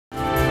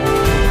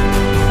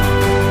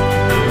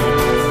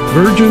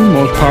Virgin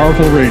Most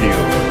Powerful Radio,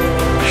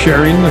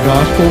 sharing the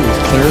gospel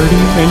with clarity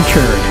and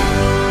charity.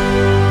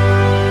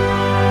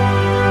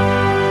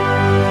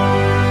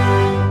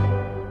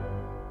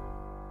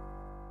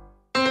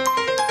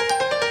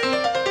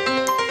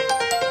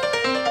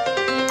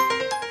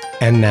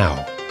 And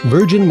now,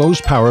 Virgin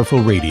Most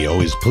Powerful Radio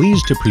is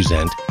pleased to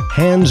present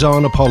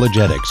Hands-On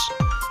Apologetics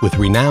with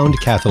renowned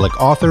Catholic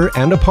author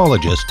and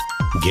apologist,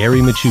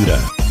 Gary Michuta.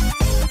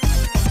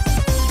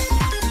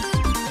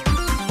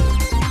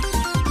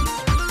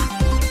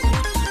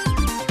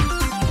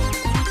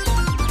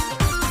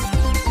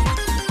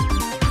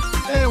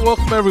 Hey,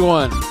 welcome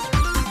everyone.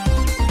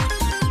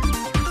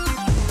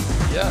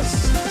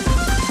 Yes.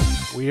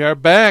 We are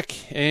back,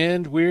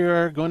 and we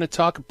are going to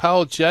talk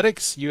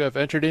apologetics. You have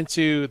entered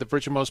into the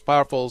Virgin Most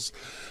Powerful's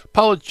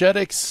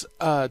Apologetics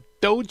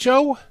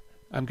Dojo.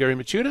 I'm Gary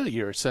Michuta,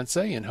 your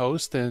sensei and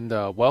host, and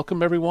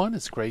welcome everyone.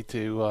 It's great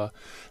to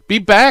be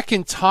back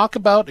and talk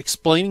about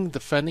explaining,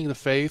 defending the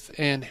faith,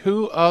 and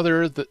who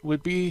other that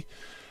would be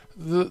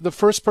the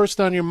first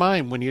person on your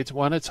mind when you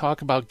want to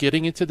talk about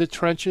getting into the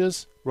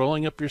trenches,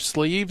 rolling up your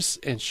sleeves,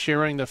 and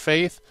sharing the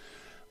faith.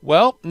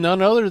 Well,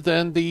 none other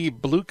than the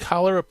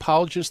blue-collar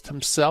apologist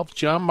himself,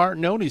 John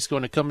Martignoni, is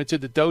going to come into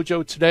the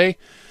dojo today.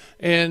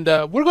 And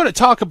we're going to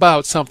talk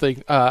about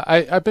something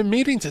I've been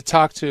meaning to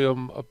talk to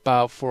him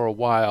about for a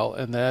while,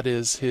 and that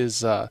is his,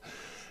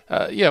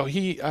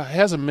 he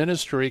has a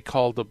ministry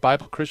called the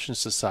Bible Christian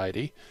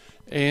Society,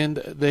 and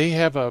they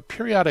have a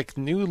periodic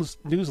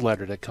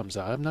newsletter that comes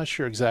out. I'm not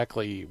sure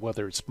exactly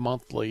whether it's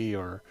monthly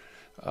or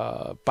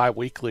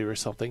bi-weekly or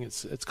something.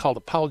 It's called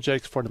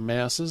Apologetics for the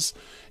Masses.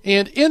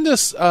 And in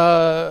this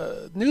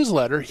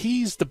newsletter,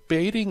 he's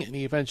debating an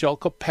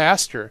evangelical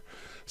pastor.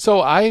 So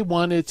I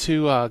wanted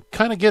to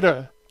kind of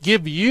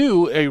give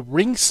you a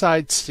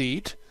ringside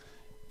seat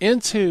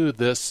into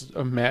this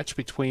match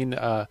between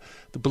the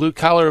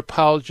blue-collar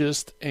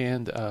apologist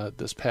and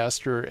this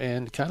pastor,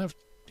 and kind of,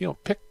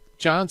 pick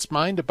John's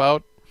mind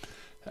about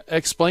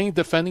explaining,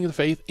 defending the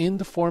faith in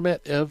the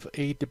format of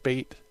a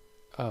debate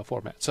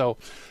format. So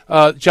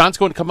John's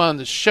going to come on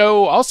the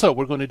show. Also,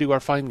 we're going to do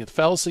our Finding the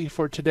Fallacy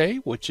for today,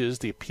 which is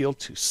the appeal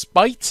to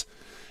spite.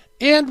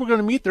 And we're going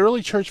to meet the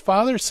early church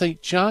father,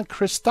 St. John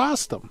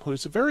Chrysostom,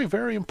 who's a very,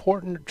 very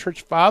important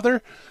church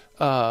father.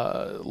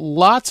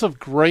 Lots of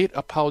great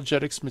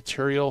apologetics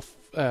material.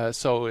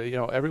 So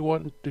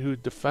everyone who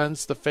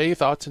defends the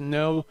faith ought to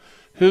know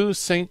who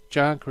St.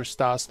 John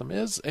Chrysostom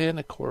is, and,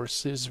 of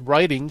course, his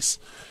writings.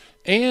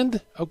 And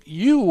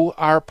you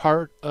are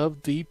part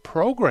of the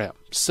program.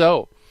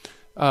 So,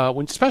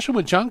 especially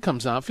when John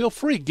comes on, feel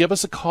free, give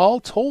us a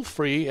call, toll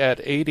free at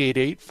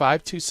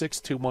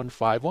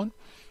 888-526-2151.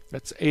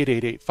 That's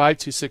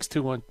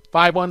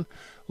 888-526-2151.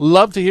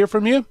 Love to hear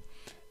from you.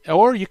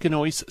 Or you can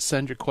always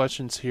send your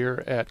questions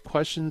here at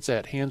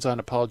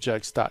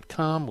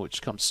questions@handsonapologetics.com,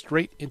 which comes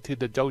straight into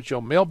the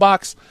dojo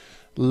mailbox.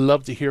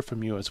 Love to hear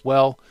from you as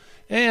well.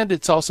 And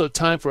it's also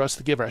time for us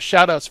to give our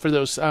shout-outs for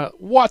those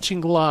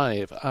watching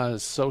live on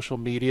social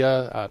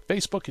media,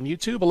 Facebook and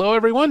YouTube. Hello,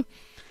 everyone.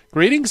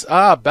 Greetings.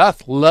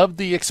 Beth, love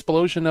the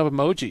explosion of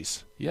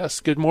emojis. Yes,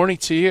 good morning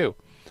to you.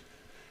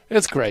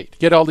 It's great.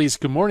 Get all these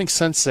good morning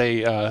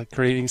sensei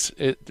greetings.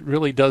 It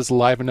really does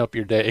liven up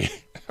your day.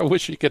 I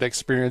wish you could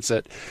experience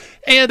it.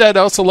 And I'd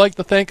also like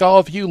to thank all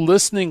of you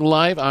listening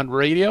live on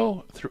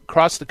radio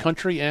across the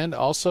country, and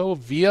also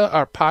via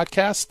our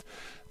podcast,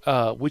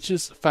 which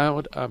is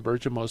found on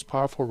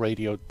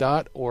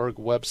virginmostpowerfulradio.org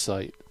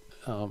website.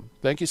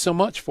 Thank you so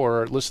much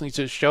for listening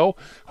to the show.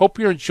 Hope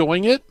you're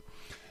enjoying it.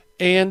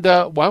 And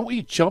why don't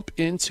we jump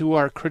into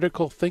our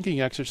critical thinking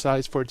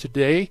exercise for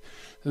today?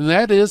 And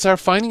that is our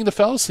Finding the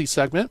Fallacy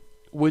segment,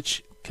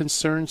 which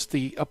concerns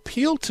the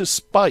appeal to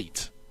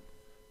spite.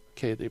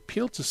 Okay, the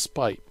appeal to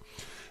spite.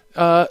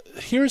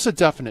 Here's a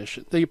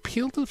definition. The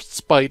appeal to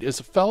spite is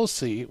a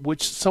fallacy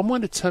which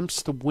someone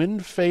attempts to win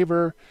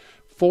favor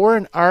for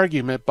an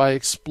argument by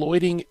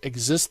exploiting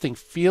existing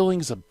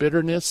feelings of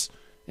bitterness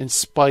and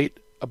spite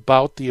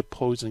about the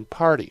opposing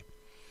party.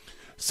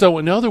 So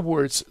in other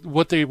words,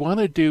 what they want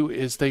to do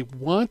is they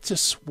want to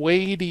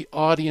sway the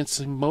audience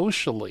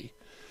emotionally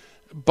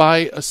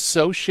by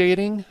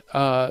associating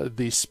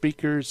the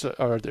speakers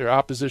or their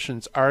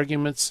opposition's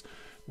arguments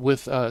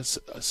with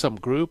some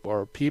group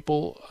or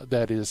people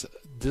that is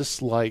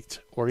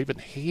disliked or even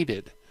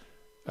hated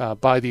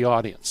by the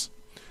audience.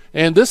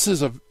 And this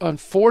is,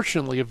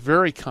 unfortunately, a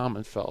very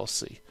common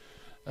fallacy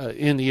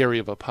in the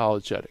area of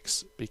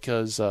apologetics,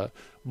 because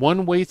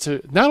one way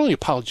to, not only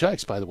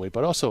apologetics, by the way,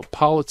 but also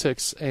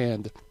politics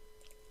and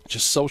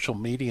just social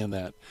media and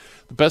that,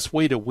 the best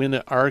way to win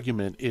an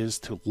argument is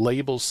to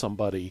label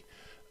somebody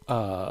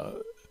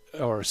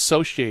or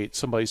associate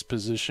somebody's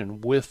position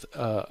with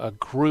a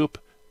group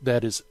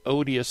that is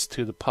odious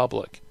to the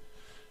public.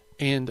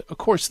 And, of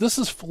course, this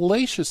is a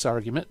fallacious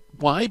argument.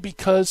 Why?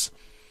 Because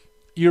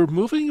you're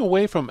moving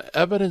away from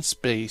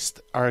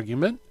evidence-based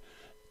argument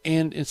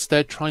and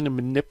instead trying to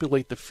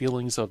manipulate the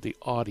feelings of the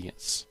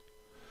audience.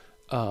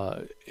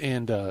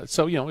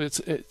 So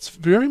it's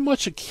very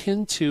much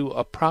akin to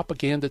a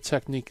propaganda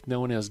technique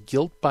known as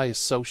guilt by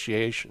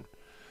association.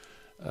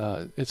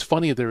 It's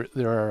funny there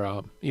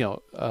are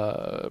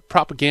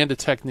propaganda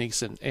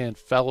techniques and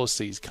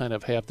fallacies kind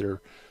of have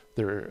their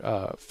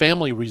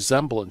family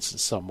resemblance in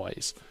some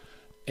ways,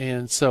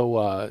 and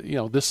so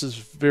this is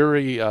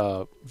very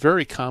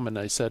very common.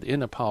 I said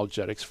in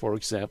apologetics, for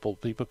example,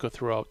 people could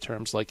throw out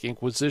terms like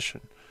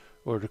Inquisition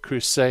or the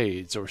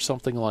Crusades or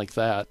something like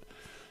that,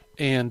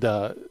 and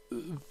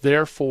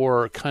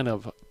therefore kind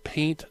of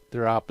paint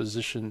their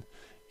opposition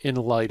in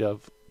light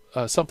of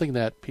something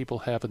that people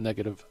have a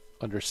negative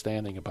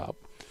understanding about.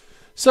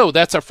 So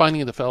that's our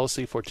finding of the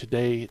fallacy for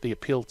today, the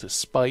appeal to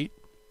spite.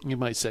 You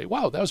might say,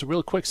 wow, that was a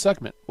real quick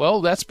segment.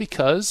 Well, that's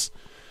because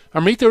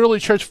our Meet the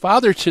Early Church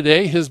Father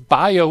today, his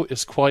bio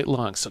is quite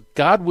long. So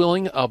God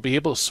willing, I'll be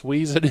able to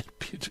squeeze it in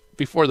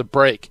before the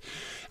break.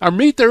 Our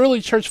Meet the Early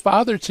Church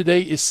Father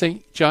today is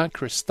St. John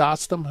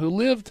Chrysostom, who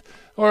lived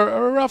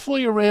or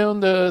roughly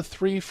around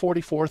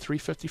 344,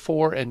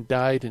 354 and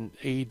died in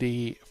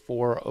AD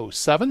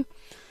 407.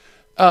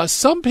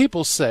 Some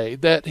people say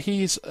that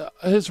his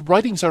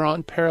writings are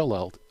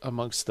unparalleled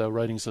amongst the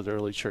writings of the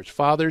early church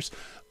fathers.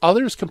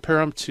 Others compare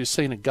him to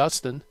St.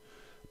 Augustine,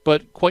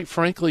 but quite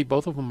frankly,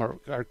 both of them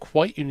are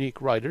quite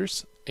unique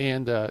writers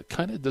and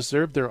kind of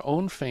deserve their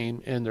own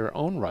fame in their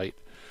own right.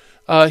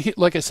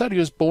 Like I said, he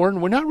was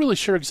born, we're not really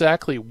sure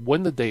exactly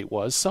when the date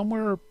was,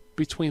 somewhere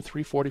between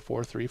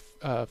 344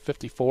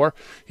 354.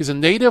 He's a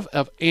native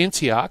of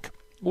Antioch,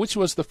 which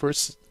was the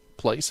first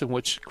place in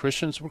which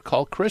Christians were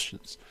called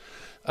Christians.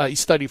 He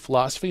studied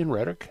philosophy and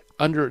rhetoric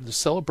under the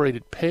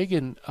celebrated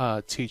pagan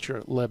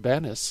teacher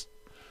Labanus,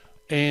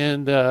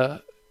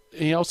 and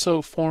he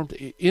also formed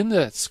in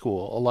that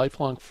school a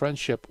lifelong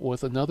friendship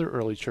with another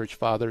early church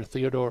father,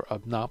 Theodore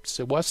of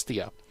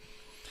Mopsuestia.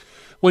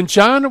 When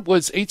John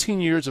was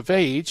 18 years of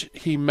age,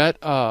 he met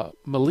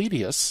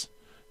Meletius,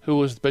 who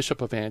was the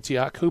bishop of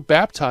Antioch, who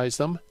baptized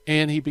him,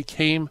 and he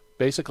became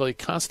basically a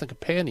constant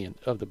companion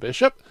of the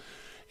bishop.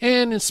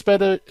 And in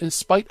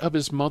spite of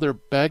his mother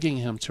begging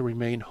him to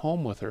remain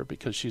home with her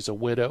because she's a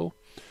widow,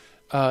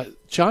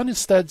 John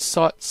instead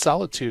sought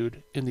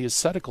solitude in the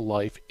ascetical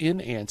life in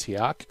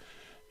Antioch,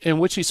 in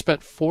which he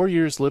spent 4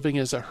 years living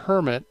as a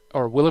hermit,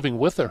 or living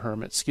with a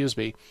hermit,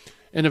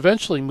 and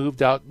eventually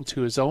moved out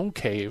into his own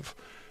cave,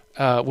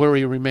 where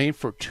he remained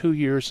for 2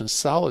 years in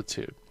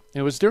solitude.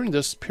 It was during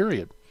this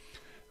period,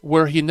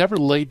 where he never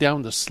lay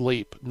down to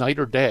sleep, night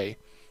or day,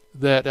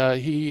 that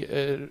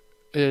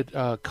it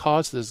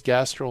caused his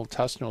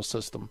gastrointestinal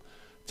system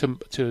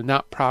to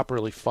not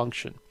properly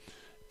function.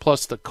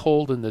 Plus, the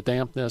cold and the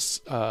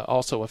dampness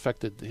also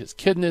affected his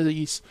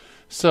kidneys.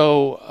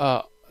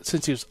 So,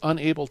 since he was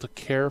unable to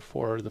care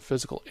for the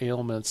physical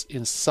ailments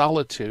in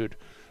solitude,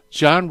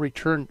 John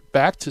returned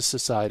back to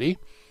society,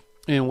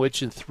 in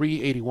which in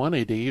 381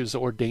 AD he was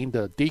ordained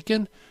a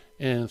deacon.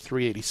 In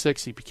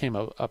 386 he became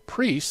a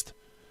priest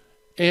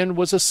and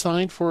was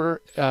assigned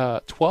for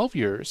 12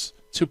 years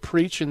to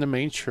preach in the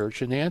main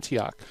church in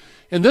Antioch.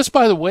 And this,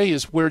 by the way,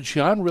 is where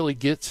John really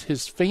gets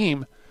his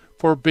fame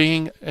for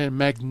being a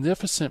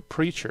magnificent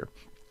preacher.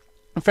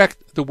 In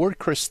fact, the word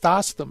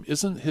Chrysostom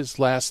isn't his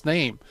last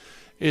name.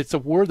 It's a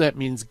word that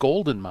means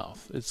golden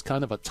mouth. It's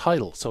kind of a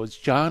title, so it's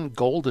John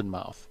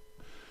Goldenmouth.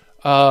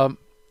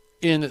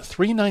 In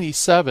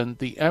 397,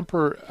 the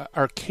Emperor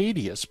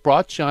Arcadius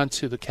brought John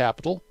to the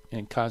capital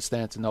in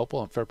Constantinople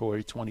on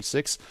February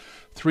 26,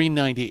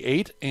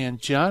 398, and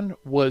John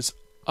was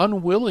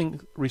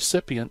unwilling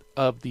recipient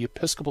of the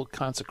episcopal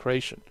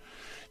consecration.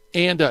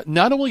 And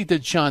not only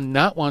did John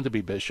not want to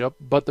be bishop,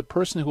 but the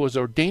person who was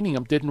ordaining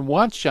him didn't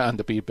want John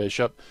to be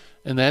bishop,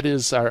 and that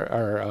is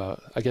our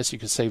I guess you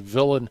could say,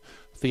 villain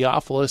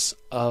Theophilus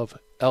of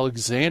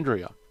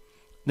Alexandria.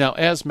 Now,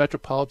 as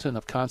Metropolitan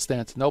of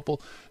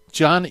Constantinople,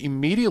 John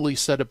immediately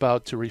set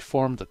about to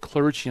reform the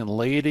clergy and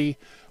laity.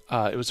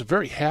 It was a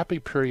very happy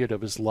period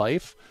of his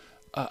life.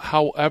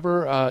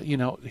 However,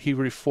 he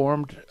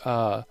reformed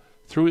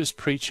through his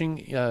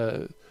preaching.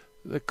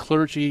 The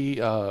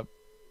clergy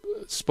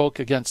spoke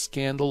against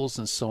scandals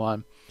and so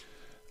on.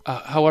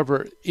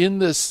 However, in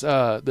this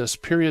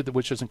period,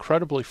 which is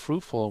incredibly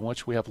fruitful, in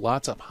which we have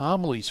lots of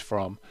homilies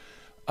from,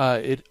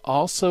 it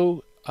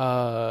also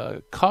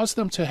caused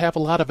them to have a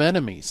lot of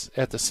enemies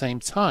at the same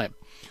time.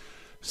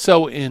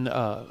 So in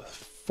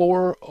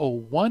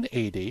 401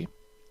 AD,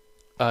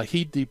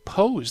 he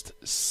deposed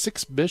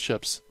 6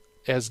 bishops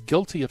as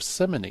guilty of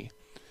simony,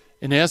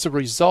 and as a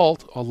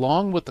result,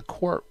 along with the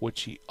court,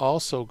 which he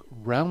also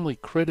roundly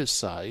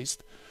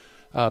criticized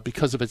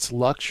because of its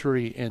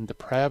luxury and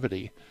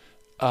depravity,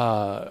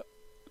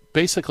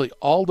 basically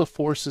all the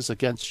forces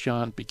against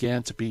John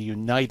began to be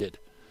united.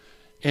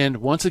 And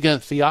once again,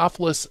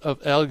 Theophilus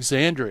of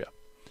Alexandria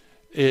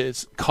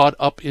is caught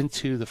up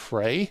into the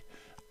fray.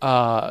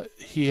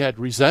 He had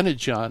resented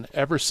John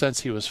ever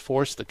since he was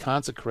forced to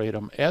consecrate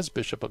him as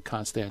Bishop of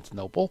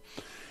Constantinople.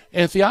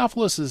 And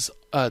Theophilus'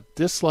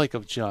 dislike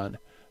of John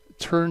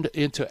turned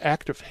into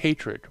active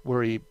hatred,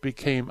 where he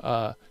came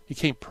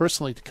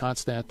personally to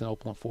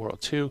Constantinople in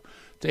 402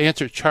 to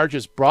answer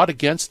charges brought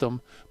against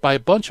him by a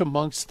bunch of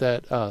monks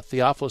that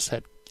Theophilus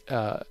had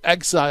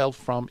exiled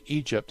from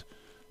Egypt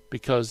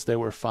because they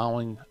were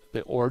following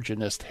the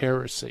Origenist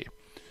heresy.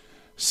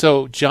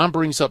 So John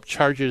brings up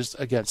charges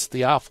against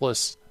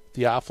Theophilus.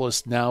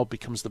 Theophilus now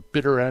becomes the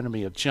bitter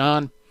enemy of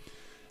John.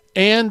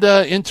 And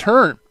in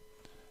turn,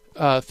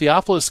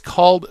 Theophilus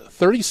called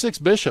 36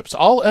 bishops,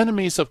 all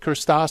enemies of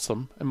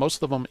Chrysostom, and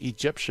most of them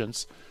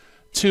Egyptians,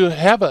 to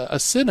have a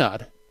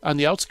synod on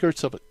the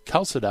outskirts of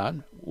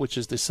Chalcedon, which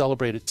is the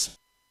celebrated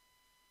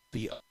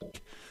the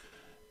Oak.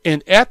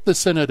 And at the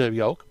Synod of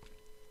the Oak,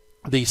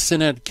 the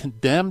synod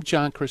condemned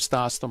John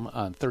Chrysostom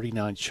on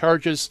 39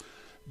 charges.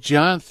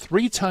 John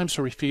 3 times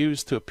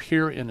refused to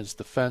appear in his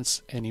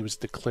defense, and he was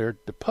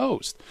declared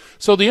deposed.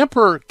 So the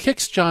emperor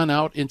kicks John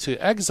out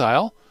into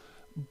exile,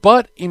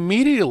 but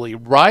immediately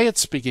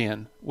riots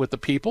began with the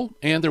people,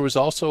 and there was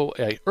also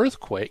an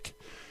earthquake,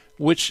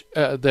 which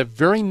the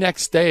very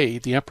next day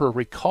the emperor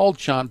recalled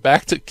John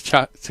back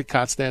to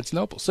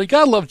Constantinople. So you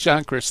got to love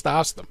John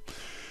Chrysostom.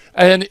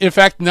 And in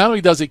fact, not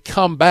only does he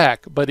come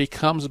back, but he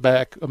comes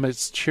back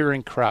amidst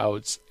cheering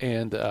crowds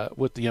and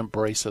with the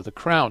embrace of the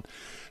crown.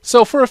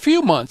 So for a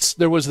few months,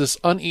 there was this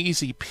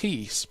uneasy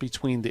peace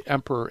between the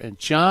emperor and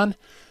John.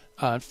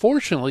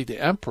 Unfortunately, the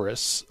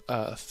empress,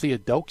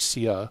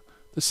 Theodosia,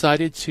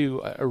 decided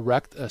to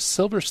erect a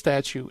silver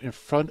statue in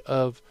front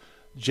of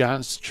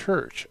John's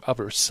church of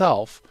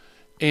herself,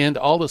 and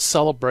all the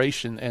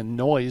celebration and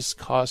noise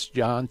caused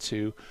John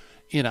to,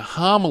 in a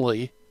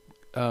homily,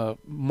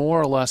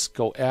 more or less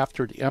go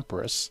after the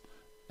empress.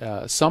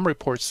 Some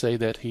reports say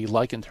that he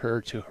likened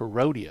her to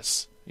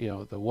Herodias,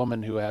 the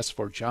woman who asked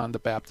for John the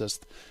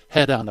Baptist's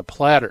head on a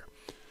platter.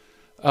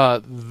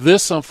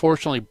 This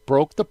unfortunately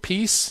broke the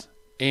peace,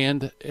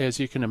 and as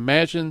you can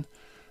imagine,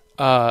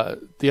 the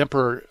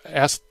emperor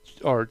asked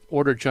or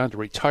ordered John to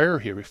retire.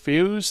 He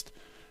refused.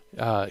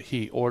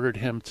 He ordered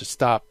him to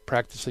stop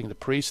practicing the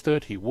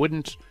priesthood. He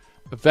wouldn't.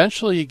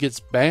 Eventually, he gets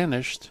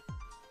banished,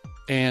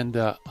 and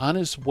on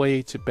his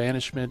way to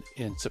banishment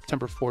in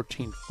September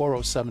 14,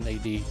 407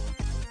 AD,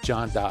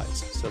 John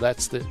dies. So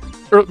that's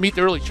meet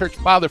the early church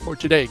father for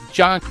today,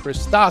 John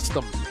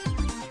Chrysostom.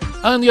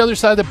 On the other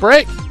side of the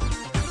break,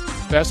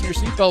 fasten your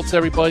seatbelts,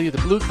 everybody. The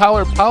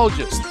blue-collar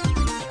apologist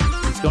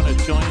is going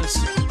to join us,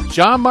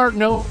 John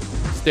Martignoni.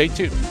 Stay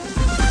tuned.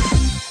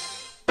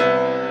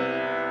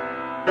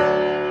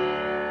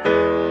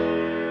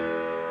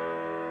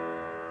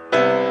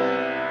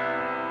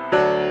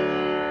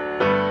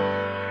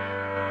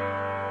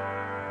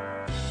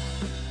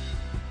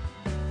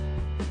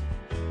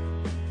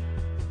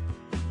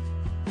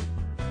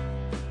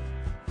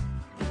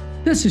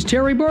 This is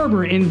Terry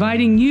Barber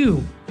inviting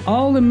you,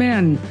 all the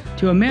men,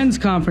 to a men's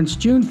conference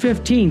June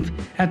 15th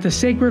at the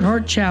Sacred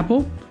Heart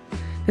Chapel.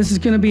 This is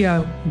going to be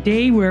a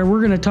day where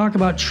we're going to talk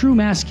about true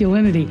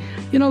masculinity.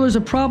 There's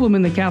a problem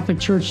in the Catholic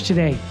Church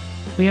today.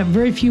 We have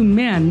very few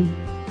men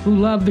who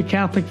love the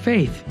Catholic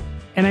faith.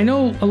 And I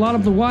know a lot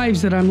of the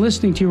wives that I'm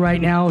listening to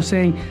right now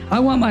saying, I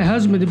want my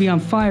husband to be on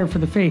fire for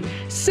the faith.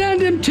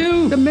 Send him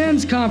to the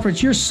men's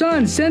conference. Your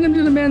son, send him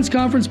to the men's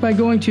conference by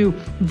going to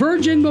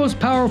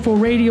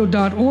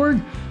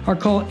virginmostpowerfulradio.org or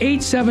call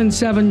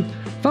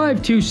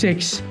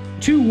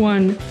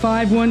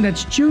 877-526-2151.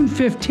 That's June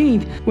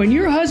 15th. When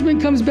your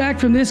husband comes back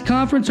from this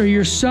conference, or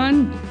your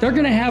son, they're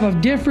going to have a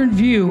different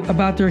view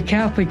about their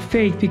Catholic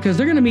faith, because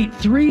they're going to meet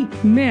 3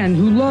 men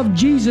who love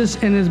Jesus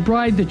and his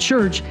bride, the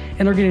church,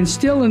 and are going to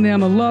instill in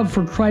them a love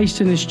for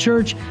Christ and his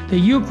church, the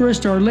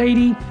Eucharist, Our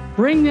Lady.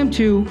 Bring them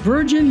to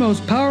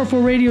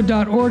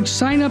virginmostpowerfulradio.org.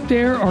 Sign up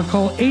there or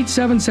call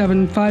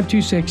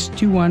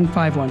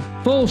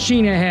 877-526-2151. Full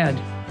sheen ahead.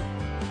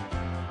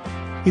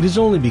 It is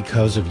only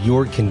because of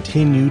your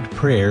continued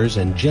prayers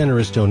and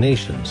generous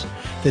donations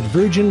that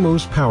Virgin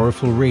Most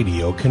Powerful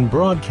Radio can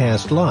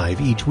broadcast live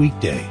each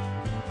weekday.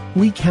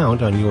 We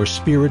count on your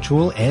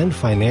spiritual and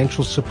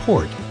financial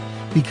support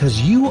because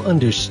you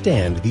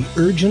understand the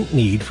urgent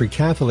need for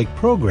Catholic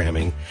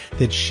programming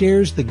that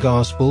shares the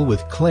gospel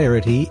with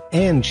clarity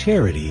and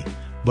charity,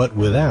 but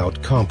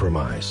without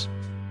compromise.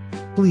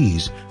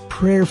 Please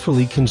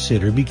prayerfully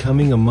consider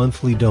becoming a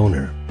monthly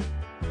donor.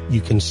 You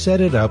can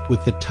set it up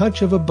with the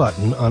touch of a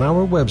button on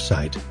our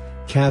website,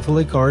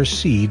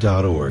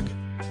 catholicrc.org.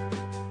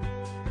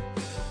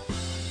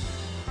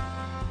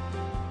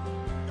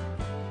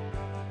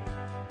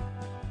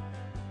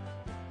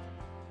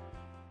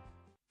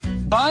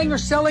 Buying or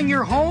selling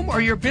your home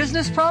or your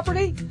business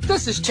property?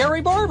 This is Terry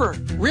Barber.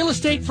 Real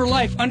Estate for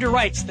Life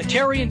underwrites the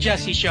Terry and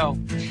Jesse Show,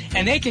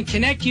 and they can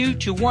connect you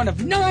to one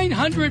of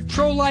 900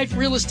 pro-life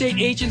real estate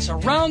agents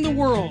around the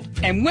world.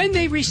 And when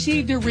they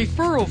receive their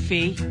referral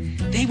fee,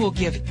 they will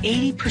give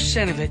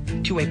 80% of it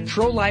to a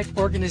pro-life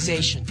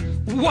organization.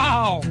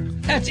 Wow!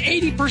 That's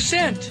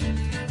 80%!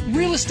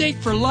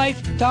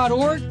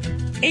 realestateforlife.org,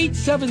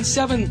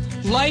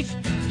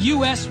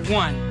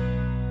 877-LIFE-US1.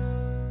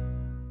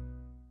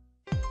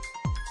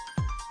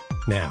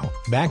 Now,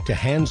 back to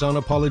Hands-on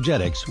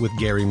Apologetics with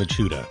Gary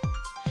Machuda.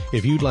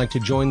 If you'd like to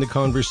join the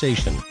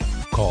conversation,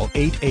 call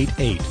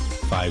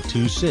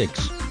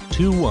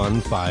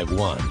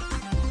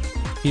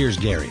 888-526-2151. Here's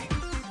Gary.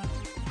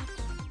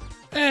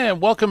 And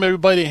welcome,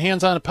 everybody, to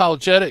Hands-On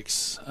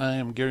Apologetics. I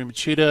am Gary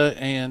Machida,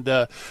 and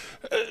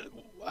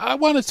I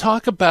want to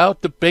talk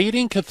about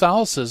debating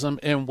Catholicism,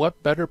 and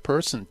what better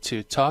person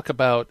to talk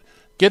about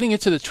getting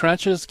into the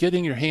trenches,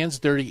 getting your hands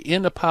dirty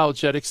in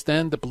apologetics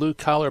than the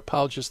blue-collar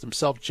apologist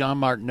himself, John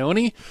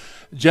Martignoni.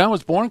 John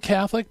was born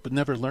Catholic but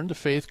never learned the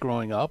faith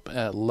growing up,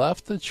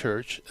 left the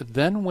church,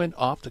 then went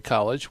off to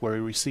college where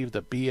he received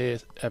a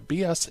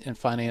BS in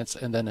finance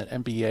and then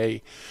an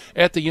MBA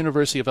at the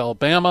University of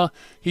Alabama.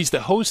 He's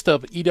the host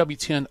of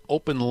EWTN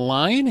Open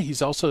Line.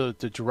 He's also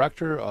the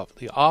director of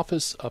the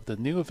Office of the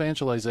New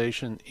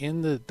Evangelization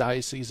in the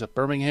Diocese of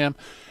Birmingham,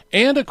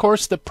 and, of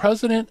course, the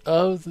president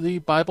of the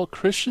Bible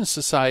Christian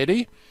Society.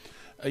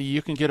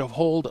 You can get a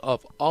hold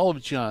of all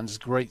of John's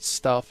great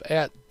stuff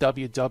at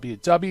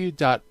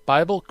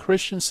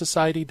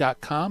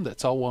www.BibleChristiansociety.com.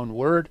 That's all one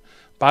word,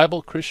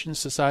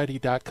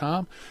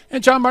 BibleChristiansociety.com.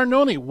 And John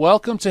Martignoni,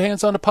 welcome to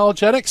Hands On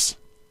Apologetics.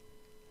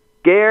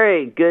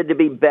 Gary, good to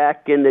be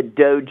back in the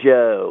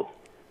dojo.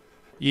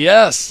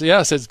 Yes,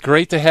 it's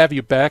great to have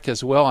you back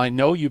as well. I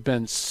know you've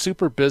been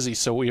super busy,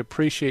 so we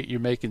appreciate you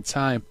making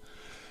time.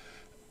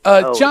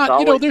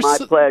 John, it's my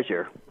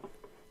pleasure.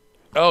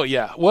 Oh,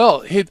 yeah.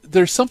 Well,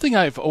 there's something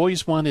I've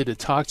always wanted to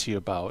talk to you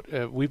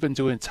about. We've been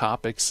doing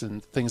topics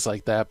and things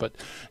like that, but,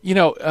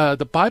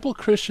 the Bible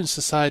Christian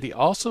Society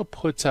also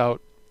puts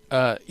out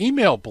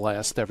email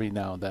blast every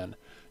now and then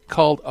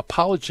called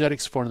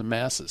Apologetics for the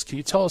Masses. Can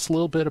you tell us a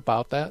little bit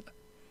about that?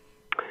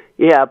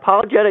 Yeah,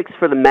 Apologetics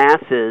for the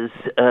Masses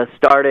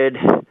started,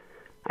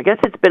 I guess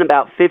it's been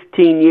about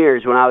 15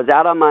 years, when I was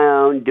out on my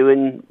own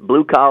doing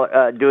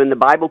doing the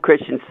Bible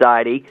Christian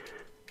Society,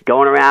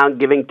 going around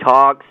giving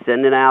talks,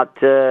 sending out,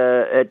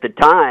 at the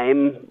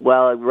time,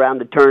 around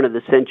the turn of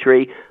the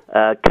century,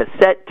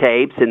 cassette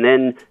tapes, and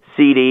then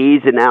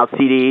CDs, and now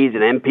CDs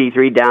and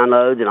MP3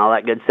 downloads and all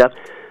that good stuff.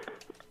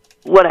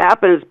 What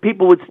happened is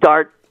people would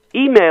start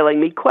emailing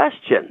me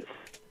questions.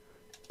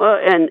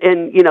 And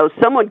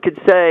someone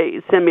could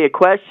send me a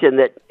question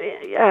that,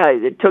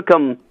 it took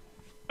them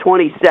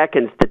 20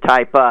 seconds to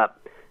type up.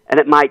 And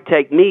it might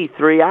take me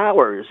 3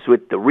 hours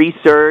with the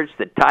research,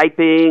 the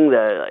typing,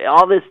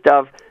 all this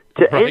stuff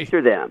to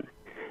answer them.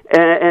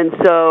 And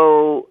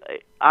so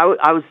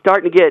I was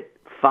starting to get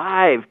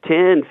 5,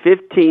 10,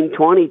 15,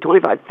 20,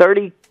 25,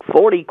 30,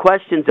 40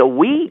 questions a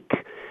week.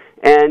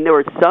 And there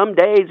were some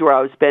days where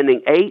I was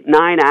spending 8,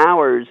 9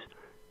 hours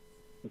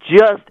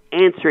just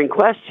answering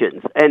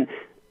questions. And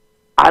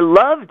I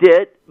loved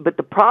it, but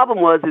the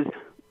problem was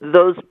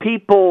those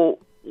people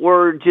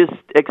were just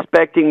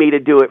expecting me to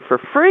do it for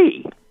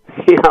free.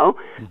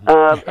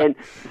 And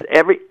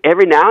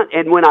every now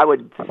and when I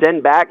would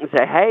send back and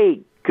say,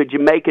 hey, could you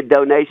make a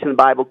donation to the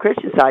Bible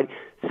Christian Society,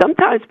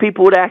 sometimes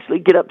people would actually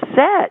get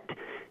upset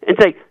and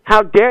say,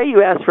 how dare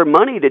you ask for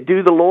money to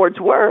do the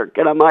Lord's work?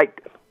 And I'm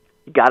like,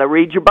 you got to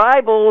read your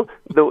Bible.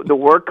 The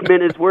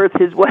workman is worth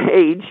his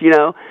wage,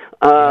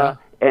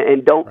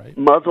 and don't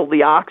muzzle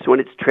the ox when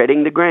it's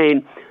treading the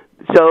grain.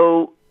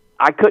 So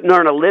I couldn't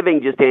earn a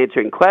living just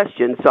answering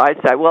questions, so I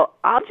said, well,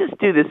 I'll just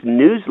do this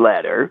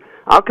newsletter.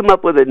 I'll come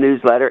up with a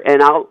newsletter,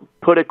 and I'll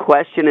put a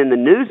question in the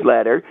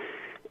newsletter,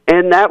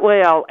 and that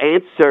way I'll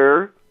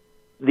answer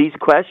these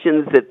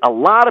questions that a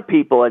lot of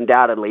people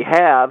undoubtedly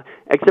have,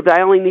 except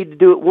I only need to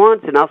do it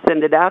once, and I'll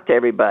send it out to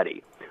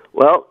everybody.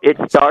 Well, it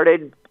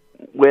started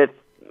with,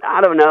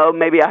 I don't know,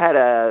 maybe I had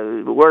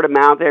a word of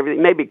mouth,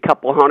 everything, maybe a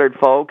couple hundred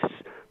folks.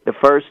 The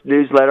first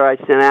newsletter I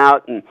sent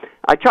out, and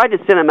I tried to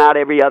send them out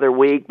every other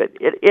week, but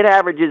it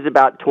averages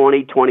about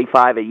 20,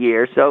 25 a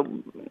year, so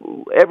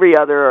every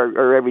other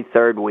or every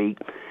third week.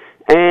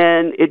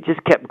 And it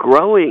just kept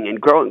growing and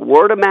growing,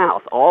 word of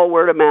mouth, all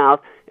word of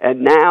mouth.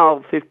 And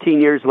now, 15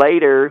 years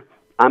later,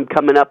 I'm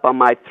coming up on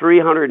my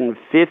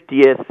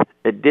 350th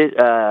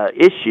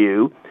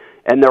issue,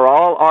 and they're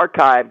all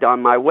archived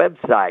on my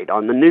website,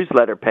 on the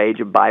newsletter page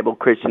of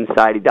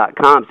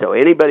BibleChristiansociety.com, so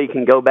anybody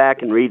can go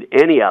back and read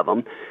any of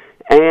them.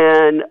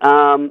 And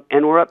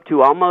we're up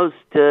to almost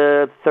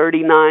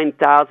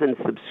 39,000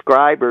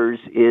 subscribers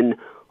in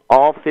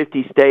all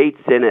 50 states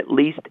and at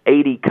least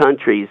 80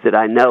 countries that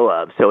I know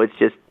of. So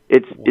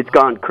it's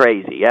gone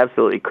crazy,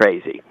 absolutely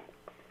crazy.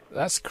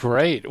 That's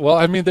great. Well,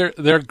 I mean,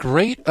 they're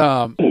great.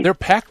 They're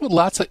packed with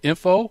lots of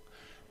info,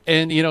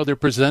 and they're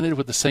presented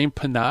with the same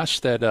panache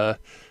that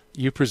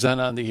you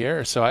present on the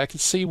air. So I can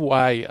see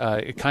why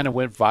it kind of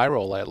went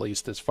viral, at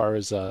least as far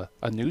as a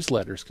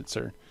newsletter is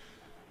concerned.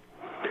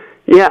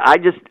 Yeah, I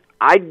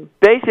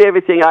basically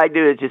everything I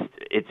do is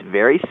it's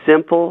very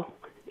simple,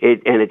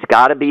 and it's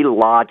got to be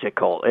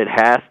logical.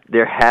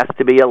 There has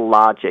to be a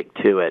logic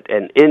to it,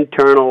 an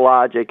internal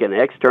logic, an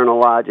external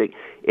logic.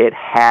 It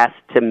has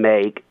to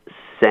make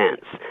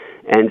sense.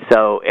 And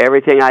so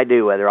everything I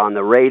do, whether on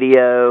the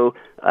radio,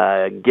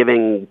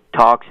 giving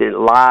talks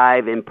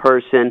live in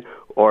person,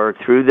 or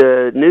through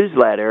the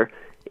newsletter,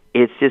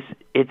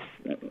 it's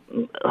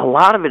a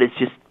lot of it is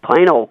just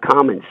plain old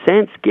common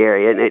sense,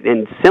 Gary,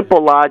 and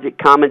simple logic,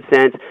 common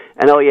sense,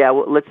 and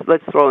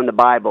let's throw in the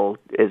Bible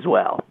as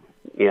well,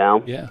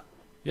 Yeah.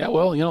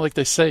 Well, like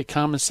they say,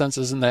 common sense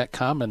isn't that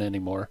common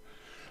anymore.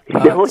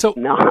 No, it's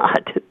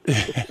not.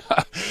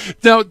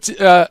 Now,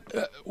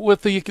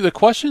 with the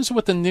questions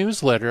with the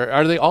newsletter,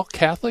 are they all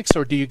Catholics,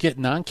 or do you get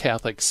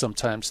non-Catholics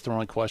sometimes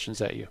throwing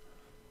questions at you?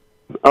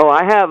 Oh,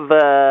 I have.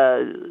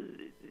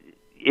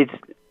 It's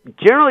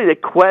generally the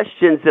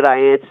questions that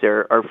I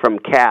answer are from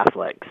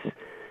Catholics.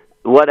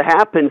 What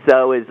happens,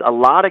 though, is a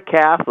lot of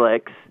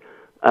Catholics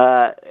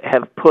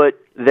have put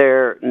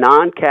their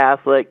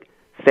non-Catholic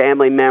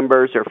family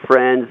members or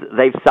friends,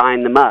 they've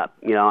signed them up.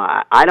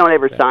 I don't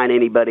ever sign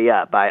anybody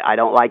up. I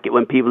don't like it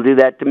when people do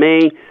that to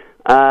me.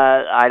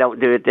 I don't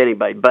do it to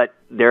anybody. But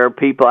there are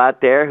people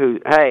out there who,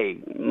 hey,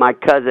 my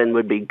cousin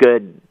would be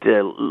good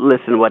to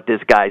listen to what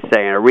this guy's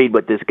saying or read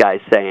what this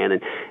guy's saying.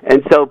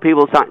 And so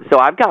people sign. So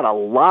I've got a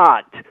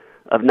lot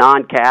of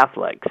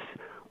non-Catholics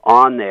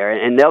on there,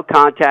 and they'll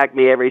contact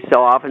me every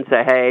so often,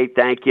 say, hey,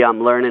 thank you,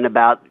 I'm learning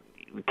about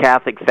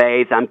Catholic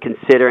faith, I'm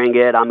considering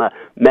it, I'm a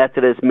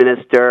Methodist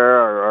minister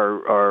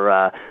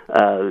or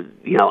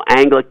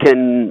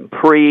Anglican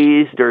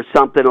priest or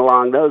something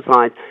along those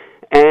lines.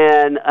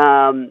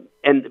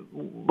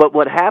 But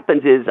what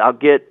happens is I'll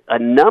get a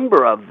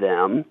number of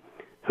them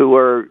who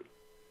are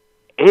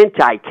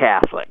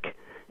anti-Catholic,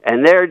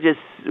 and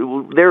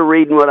they're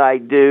reading what I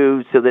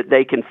do so that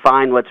they can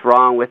find what's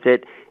wrong with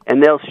it,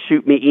 and they'll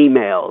shoot me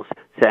emails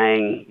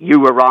saying, you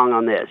were wrong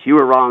on this, you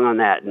were wrong on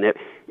that,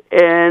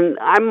 and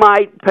I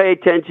might pay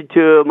attention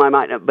to them, I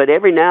might not, but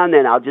every now and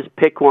then I'll just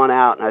pick one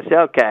out, and I say,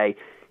 okay,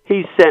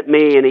 he sent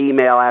me an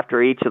email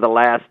after each of the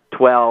last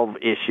 12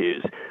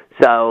 issues,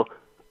 so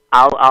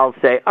I'll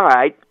say, all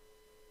right,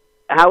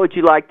 how would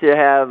you like to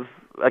have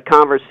a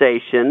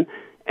conversation?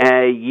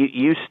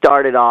 You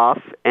start it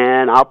off,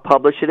 and I'll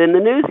publish it in the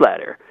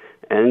newsletter.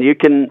 And you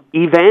can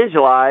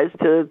evangelize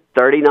to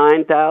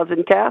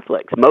 39,000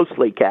 Catholics,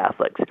 mostly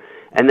Catholics.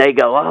 And they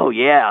go, oh,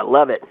 yeah, I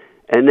love it.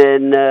 And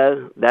then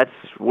that's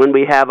when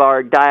we have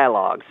our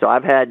dialogues. So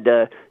I've had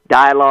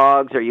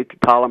dialogues, or you could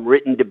call them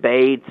written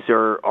debates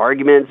or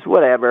arguments,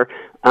 whatever,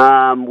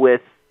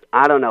 with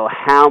I don't know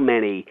how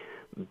many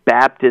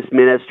Baptist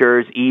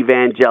ministers,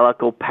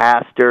 evangelical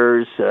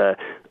pastors,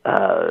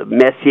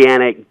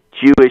 Messianic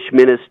Jewish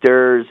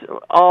ministers,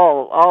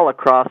 all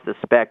across the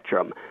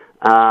spectrum.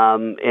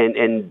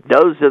 And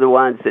those are the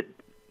ones that,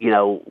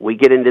 we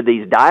get into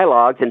these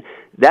dialogues, and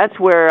that's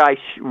where I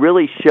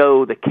really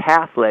show the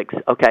Catholics,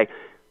 okay,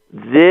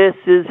 this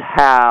is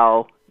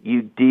how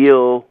you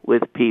deal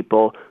with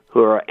people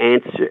who are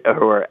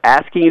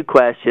asking you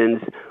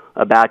questions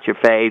about your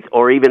faith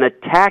or even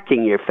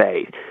attacking your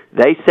faith.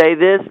 They say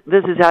this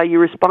is how you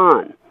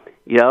respond,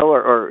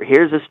 or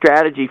here's a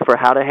strategy for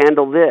how to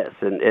handle this,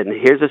 and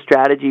here's a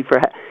strategy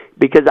for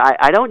because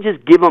I don't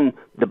just give them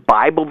the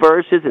Bible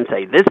verses and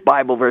say, this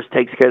Bible verse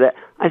takes care of that.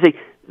 I say,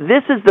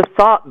 this is the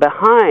thought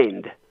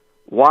behind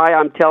why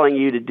I'm telling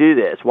you to do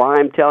this, why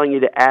I'm telling you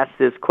to ask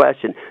this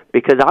question,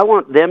 because I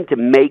want them to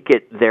make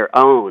it their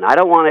own. I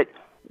don't want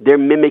they're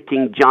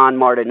mimicking John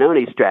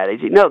Martignoni's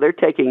strategy. No, they're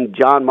taking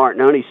John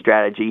Martignoni's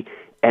strategy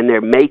and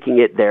they're making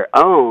it their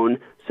own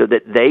so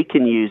that they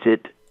can use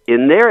it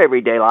in their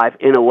everyday life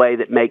in a way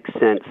that makes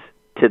sense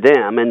to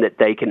them and that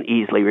they can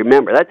easily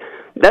remember.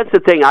 That's the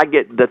thing I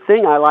get. The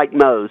thing I like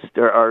most,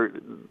 or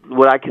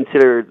what I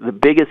consider the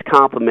biggest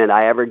compliment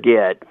I ever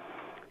get,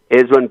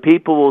 is when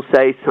people will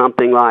say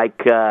something like,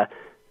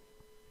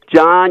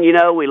 John,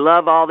 we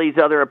love all these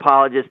other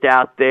apologists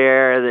out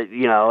there that,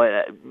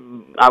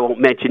 I won't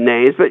mention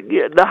names, but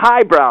the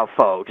highbrow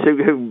folks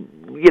who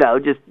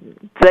just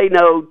they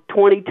know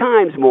 20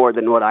 times more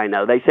than what I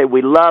know. They say,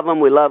 we love them,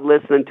 we love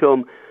listening to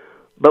them,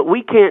 but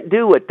we can't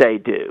do what they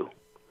do.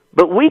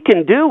 But we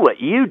can do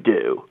what you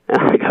do. And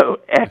I go,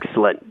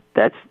 excellent.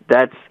 That's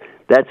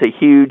a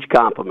huge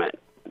compliment.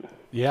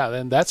 Yeah,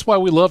 and that's why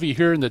we love you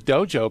here in the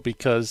dojo,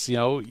 because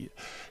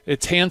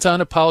it's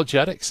hands-on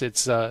apologetics.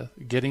 It's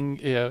getting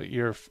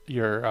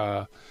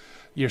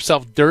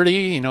yourself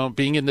dirty,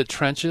 being in the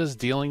trenches,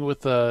 dealing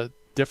with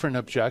different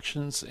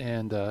objections,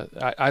 and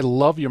I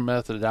love your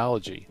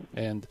methodology.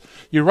 And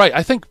you're right.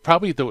 I think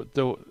probably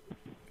the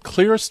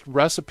clearest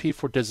recipe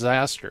for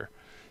disaster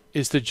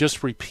is to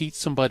just repeat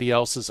somebody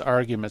else's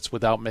arguments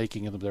without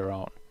making them their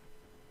own.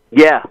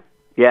 Yeah.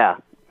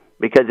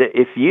 Because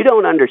if you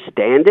don't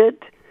understand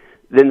it,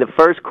 then the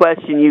first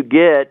question you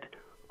get,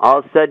 all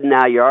of a sudden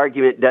now your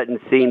argument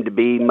doesn't seem to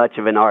be much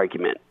of an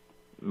argument.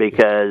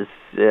 Because,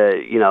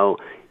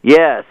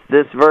 yes,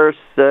 this verse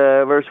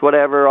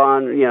whatever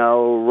on,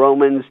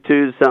 Romans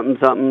 2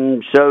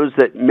 something shows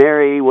that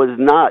Mary was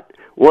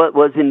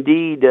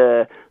indeed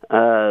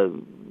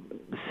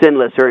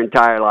sinless her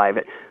entire life.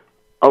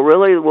 Oh,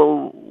 really?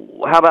 Well,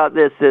 how about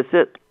this?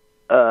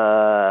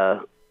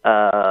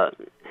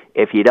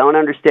 If you don't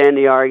understand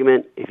the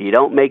argument, if you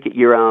don't make it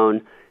your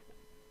own,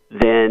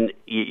 then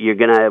you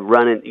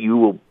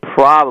will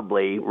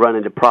probably run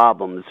into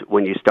problems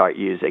when you start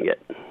using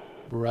it.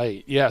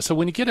 Right. Yeah. So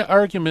when you get an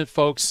argument,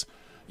 folks,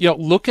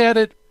 look at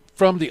it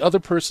from the other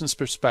person's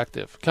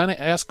perspective. Kind of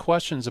ask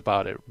questions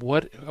about it.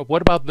 What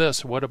about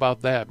this? What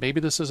about that? Maybe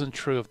this isn't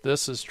true if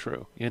this is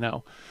true,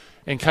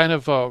 and kind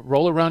of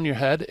roll around your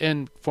head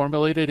and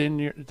formulate it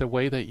in the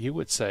way that you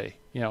would say,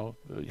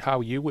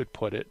 how you would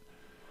put it.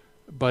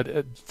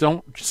 But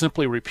don't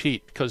simply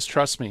repeat, because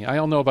trust me, I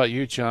don't know about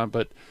you, John,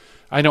 but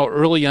I know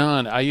early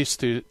on I used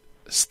to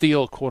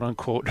steal, quote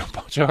unquote, a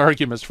bunch of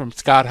arguments from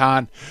Scott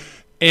Hahn,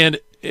 and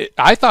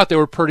I thought they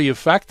were pretty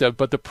effective.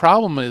 But the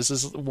problem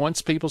is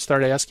once people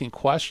started asking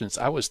questions,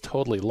 I was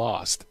totally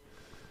lost.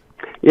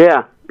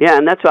 Yeah,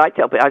 and that's what I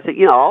tell people. I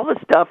say, all the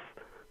stuff,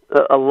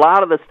 a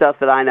lot of the stuff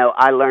that I know,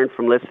 I learned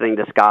from listening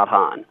to Scott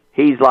Hahn.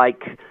 He's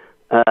like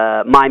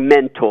my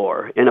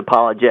mentor in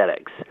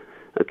apologetics.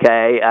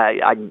 Okay,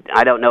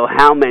 I don't know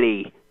how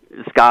many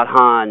Scott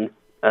Hahn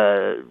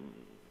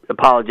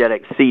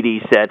apologetic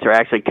CD sets, or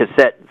actually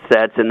cassette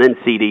sets and then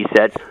CD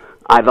sets,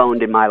 I've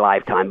owned in my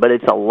lifetime, but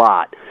it's a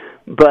lot.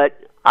 But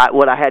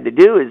what I had to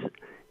do is,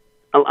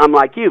 I'm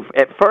like you.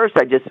 At first,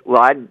 I'd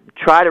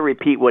try to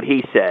repeat what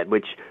he said,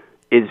 which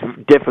is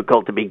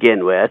difficult to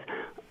begin with.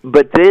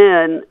 But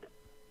then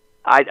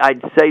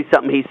I'd say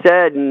something he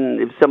said,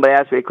 and if somebody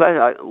asked me a question,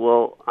 I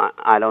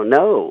don't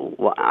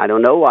know. I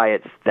don't know why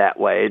it's that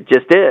way. It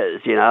just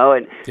is,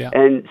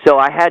 And so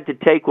I had to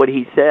take what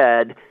he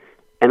said,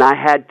 and I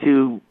had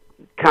to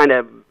kind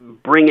of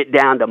bring it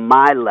down to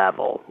my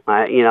level.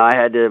 I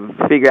had to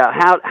figure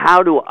out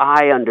how do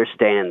I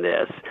understand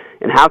this,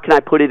 and how can I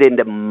put it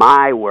into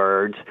my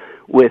words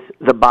with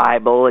the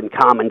Bible and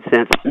common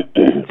sense,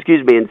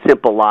 and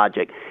simple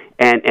logic,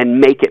 and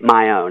make it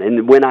my own.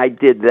 And when I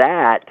did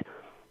that,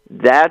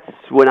 that's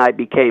when I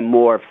became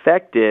more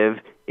effective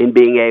in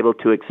being able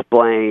to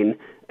explain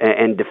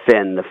and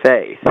defend the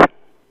faith.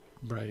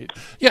 Right.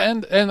 Yeah,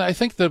 and I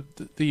think the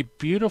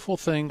beautiful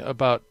thing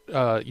about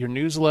your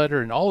newsletter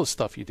and all the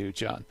stuff you do,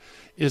 John,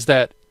 is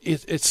that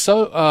it's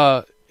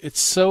so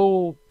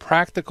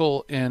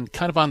practical and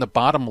kind of on the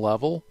bottom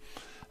level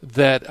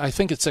that I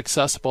think it's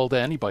accessible to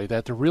anybody,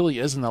 that there really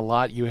isn't a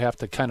lot you have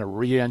to kind of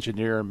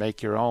re-engineer and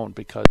make your own,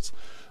 because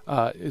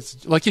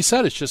it's like you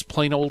said, it's just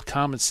plain old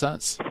common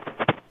sense.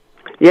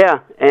 Yeah,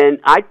 and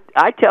I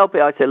tell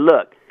people, I say,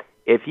 look,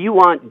 if you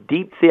want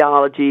deep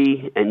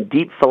theology and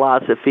deep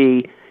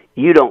philosophy,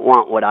 you don't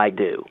want what I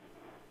do.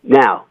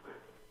 Now,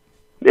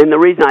 and the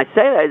reason I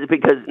say that is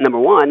because, number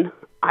one,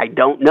 I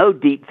don't know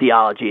deep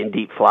theology and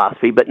deep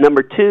philosophy, but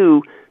number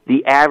two,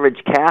 the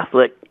average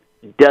Catholic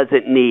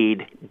doesn't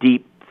need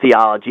deep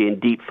theology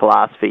and deep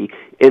philosophy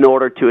in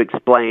order to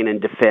explain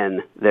and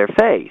defend their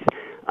faith.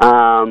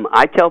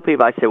 I tell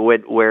people, I say,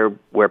 where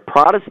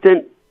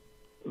Protestant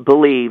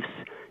beliefs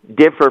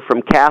differ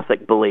from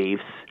Catholic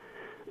beliefs,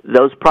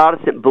 those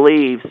Protestant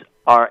beliefs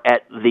are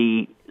at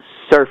the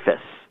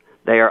surface.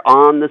 They are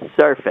on the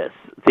surface,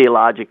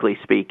 theologically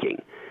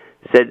speaking.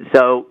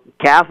 So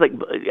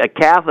a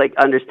Catholic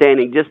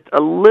understanding just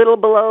a little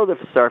below the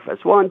surface,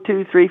 1,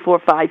 2, 3, 4,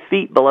 5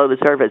 feet below the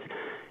surface,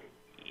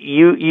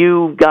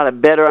 you've got a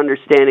better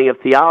understanding of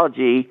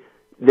theology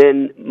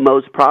than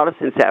most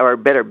Protestants have, or a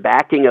better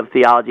backing of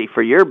theology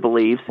for your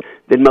beliefs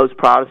than most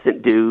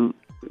Protestants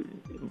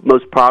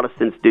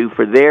do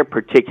for their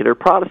particular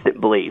Protestant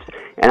beliefs.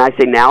 And I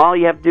say, now all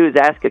you have to do is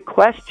ask a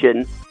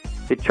question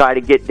to try to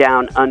get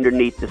down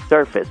underneath the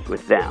surface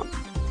with them.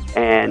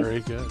 And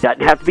it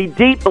doesn't have to be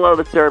deep below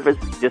the surface,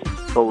 just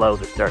below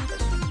the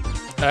surface.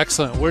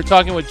 Excellent. We're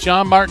talking with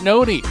John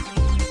Martignoni.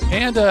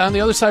 And on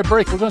the other side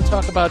break, we're going to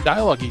talk about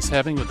dialogue he's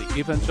having with the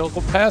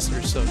evangelical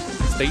pastors. So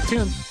stay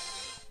tuned.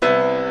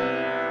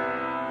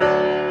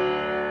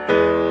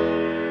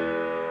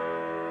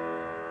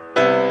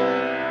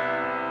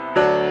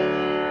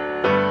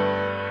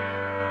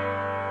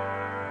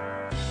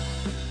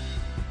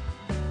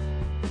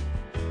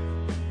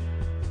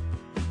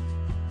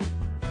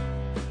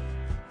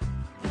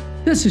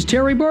 This is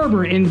Terry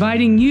Barber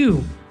inviting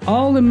you,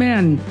 all the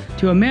men,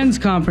 to a men's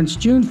conference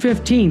June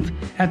 15th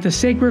at the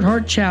Sacred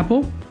Heart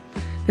Chapel.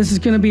 This is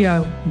going to be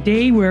a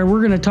day where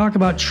we're going to talk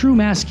about true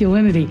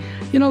masculinity.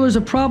 There's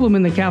a problem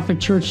in the Catholic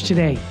Church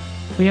today.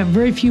 We have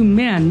very few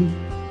men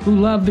who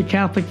love the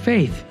Catholic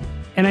faith.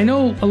 And I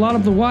know a lot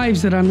of the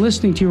wives that I'm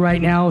listening to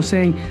right now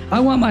saying, I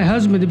want my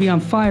husband to be on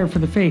fire for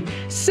the faith.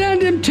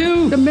 Send him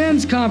to the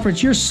men's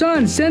conference. Your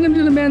son, send him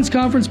to the men's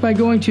conference by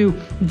going to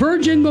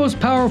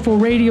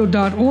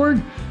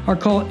virginmostpowerfulradio.org or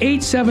call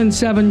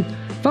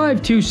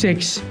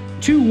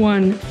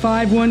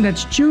 877-526-2151.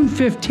 That's June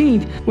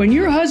 15th. When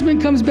your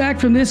husband comes back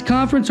from this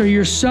conference, or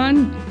your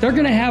son, they're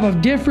going to have a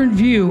different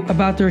view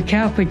about their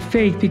Catholic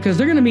faith, because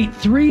they're going to meet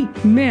 3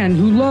 men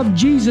who love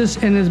Jesus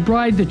and his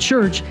bride, the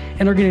church,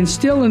 and are going to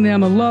instill in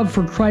them a love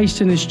for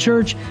Christ and his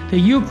church, the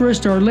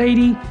Eucharist, Our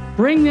Lady.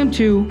 Bring them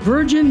to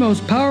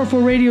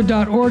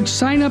virginmostpowerfulradio.org.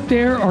 Sign up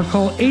there or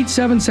call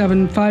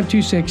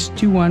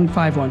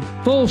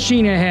 877-526-2151. Full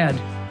sheen ahead.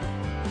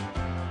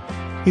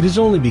 It is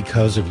only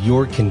because of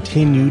your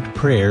continued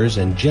prayers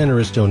and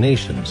generous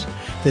donations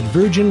that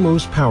Virgin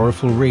Most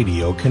Powerful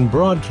Radio can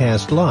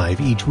broadcast live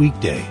each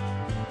weekday.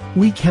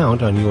 We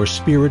count on your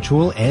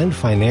spiritual and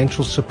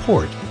financial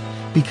support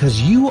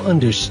because you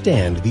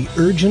understand the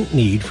urgent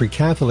need for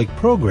Catholic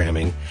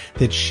programming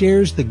that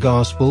shares the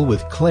gospel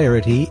with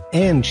clarity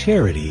and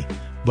charity,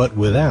 but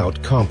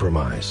without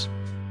compromise.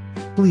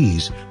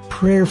 Please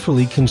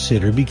prayerfully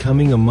consider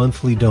becoming a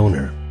monthly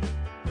donor.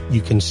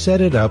 You can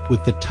set it up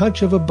with the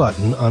touch of a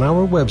button on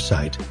our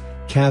website,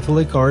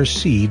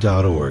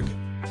 catholicrc.org.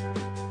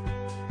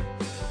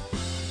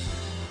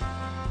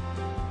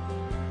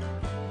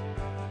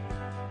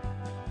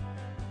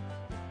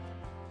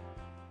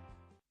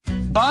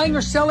 Buying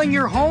or selling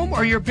your home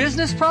or your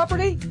business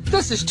property?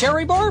 This is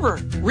Terry Barber.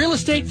 Real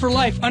Estate for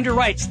Life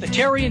underwrites the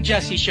Terry and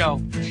Jesse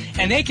Show.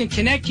 And they can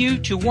connect you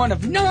to one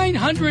of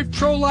 900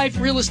 pro-life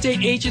real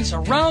estate agents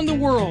around the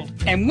world.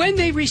 And when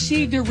they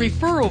receive their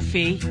referral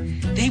fee,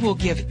 they will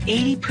give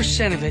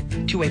 80% of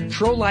it to a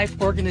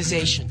pro-life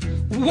organization.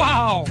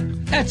 Wow!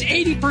 That's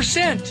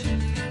 80%!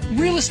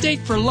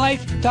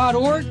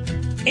 realestateforlife.org,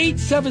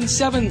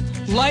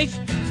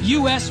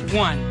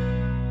 877-LIFE-US1.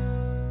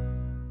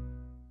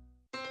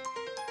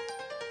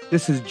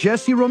 This is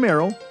Jesse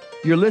Romero.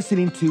 You're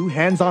listening to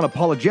Hands-On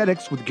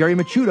Apologetics with Gary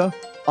Machuda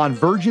on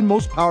Virgin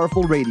Most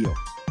Powerful Radio.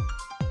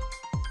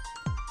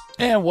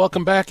 And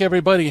welcome back,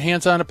 everybody.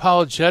 Hands-On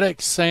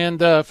Apologetics. And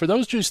for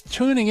those just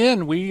tuning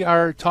in, we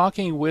are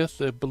talking with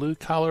the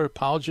blue-collar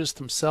apologist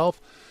himself,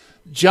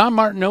 John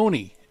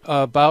Martignoni,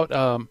 about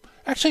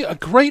actually a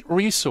great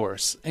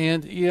resource.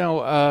 And, you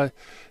know,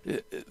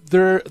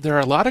 there are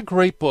a lot of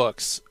great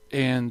books,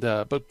 and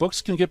but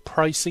books can get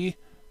pricey.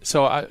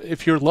 So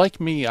if you're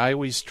like me, I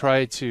always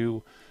try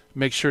to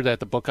make sure that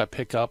the book I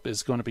pick up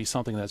is going to be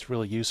something that's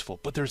really useful.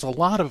 But there's a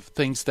lot of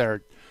things that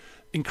are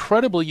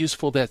incredibly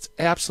useful that's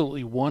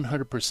absolutely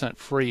 100%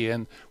 free.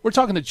 And we're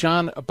talking to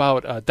John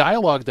about a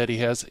dialogue that he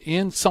has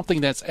in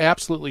something that's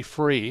absolutely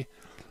free,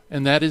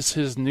 and that is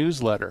his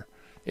newsletter.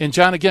 And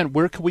John, again,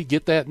 where can we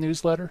get that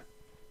newsletter?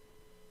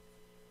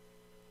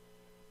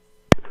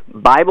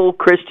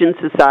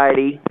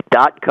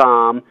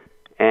 BibleChristianSociety.com.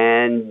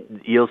 And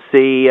you'll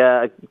see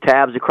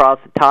tabs across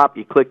the top.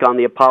 You click on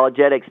the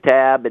Apologetics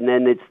tab, and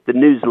then it's the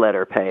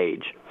newsletter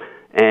page.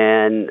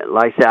 And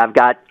like I said,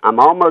 I'm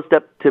almost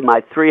up to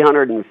my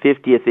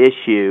 350th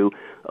issue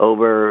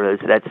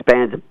that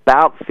spans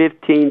about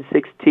 15,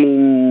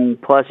 16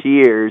 plus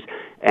years,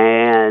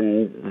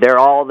 and they're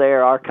all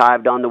there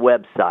archived on the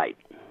website.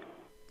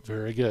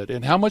 Very good.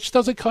 And how much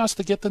does it cost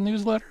to get the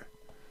newsletter?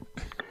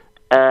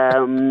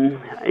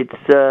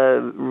 It's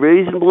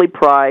reasonably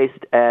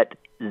priced at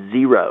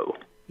 $0.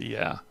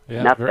 Yeah,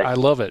 Nothing. I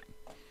love it.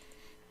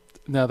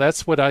 Now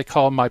that's what I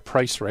call my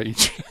price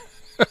range.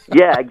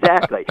 Yeah,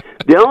 exactly.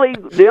 The only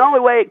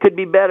way it could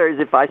be better is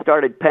if I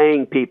started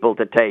paying people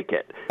to take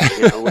it,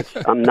 which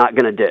I'm not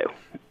going to do.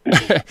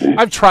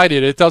 I've tried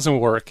it; it doesn't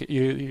work.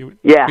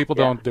 People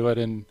don't do it,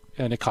 and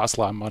it costs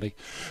a lot of money.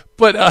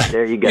 But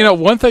there you go.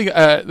 One thing.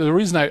 The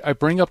reason I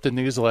bring up the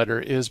newsletter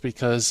is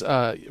because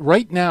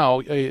right now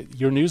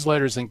your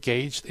newsletter is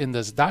engaged in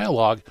this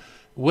dialogue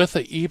with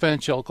an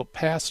evangelical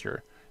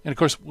pastor. And, of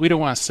course, we don't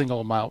want to single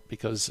him out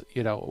because,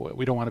 we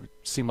don't want to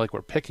seem like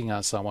we're picking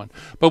on someone.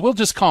 But we'll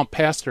just call him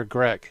Pastor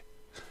Greg.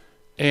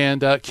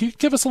 And can you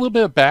give us a little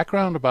bit of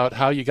background about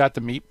how you got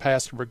to meet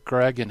Pastor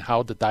Greg and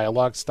how the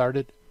dialogue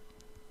started?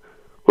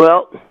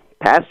 Well,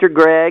 Pastor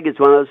Greg is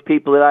one of those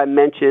people that I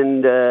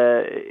mentioned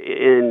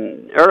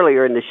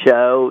earlier in the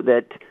show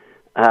that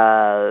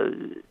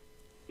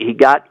he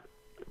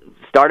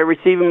started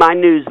receiving my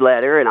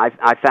newsletter, and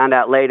I found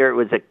out later it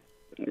was a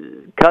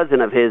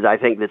cousin of his, I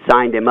think, that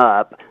signed him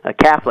up, a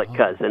Catholic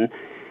cousin.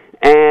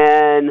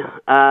 And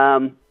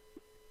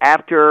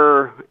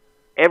after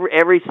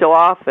every so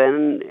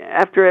often,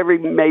 after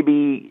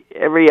maybe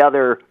every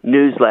other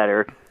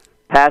newsletter,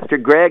 Pastor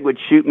Greg would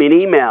shoot me an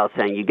email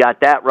saying, "You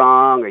got that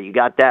wrong," or "You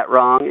got that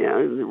wrong,"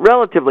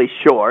 relatively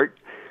short.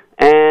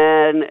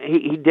 And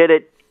he did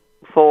it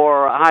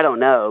for, I don't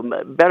know,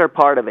 better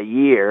part of a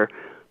year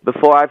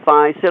before I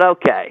finally said,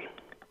 "Okay,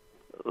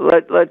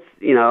 let's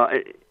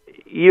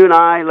you and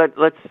I,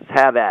 let's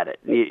have at it.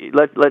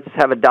 Let's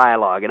have a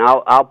dialogue, and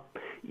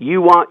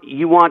you want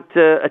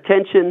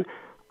attention.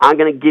 I'm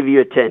going to give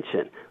you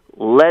attention.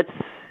 Let's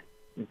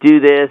do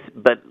this,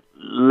 but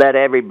let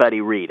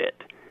everybody read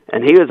it."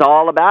 And he was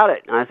all about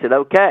it. And I said,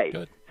 "Okay."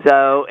 Good.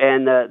 So,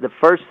 and the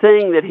first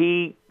thing that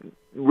he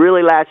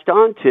really latched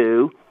on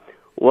to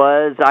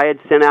was I had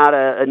sent out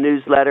a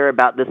newsletter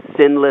about the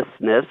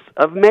sinlessness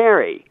of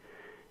Mary,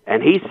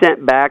 and he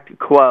sent back a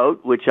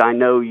quote, which I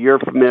know you're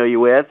familiar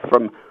with,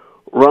 from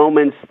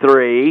Romans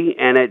 3,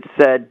 and it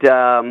said,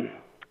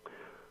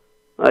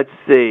 let's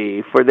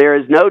see, "For there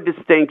is no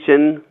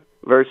distinction,"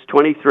 verse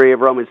 23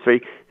 of Romans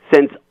 3,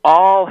 "since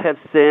all have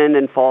sinned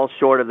and fall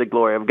short of the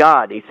glory of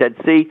God." And he said,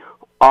 "See,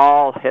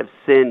 all have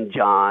sinned,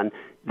 John.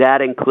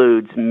 That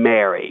includes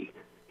Mary."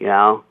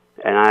 And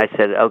I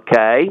said,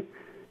 "Okay."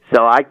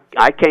 So I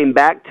came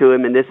back to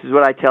him, and this is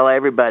what I tell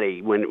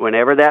everybody.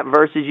 Whenever that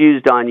verse is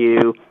used on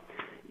you,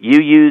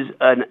 you use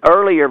an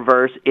earlier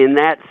verse in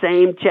that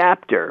same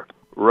chapter,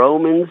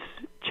 Romans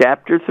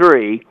chapter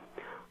 3,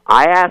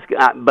 I ask,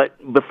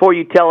 but before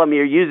you tell him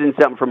you're using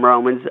something from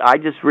Romans, I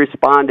just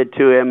responded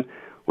to him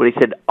when he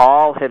said,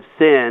 all have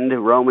sinned,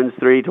 Romans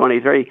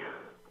 3:23.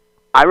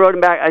 I wrote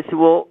him back, I said,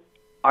 well,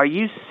 are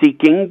you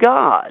seeking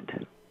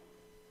God?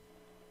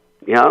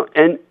 You know,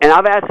 and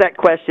I've asked that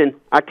question,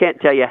 I can't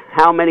tell you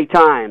how many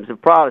times,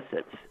 of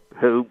Protestants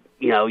who,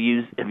 you know,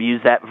 have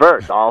used that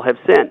verse, all have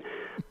sinned.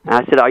 And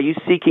I said, are you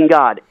seeking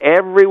God?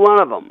 Every one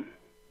of them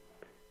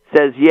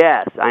says,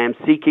 yes, I am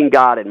seeking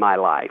God in my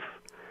life.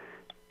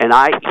 And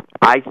I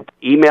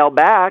emailed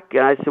back,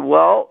 and I said,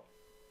 well,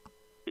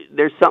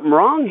 there's something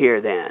wrong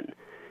here then.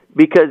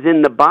 Because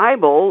in the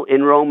Bible,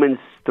 in Romans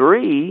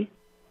 3,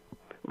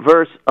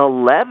 verse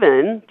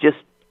 11, just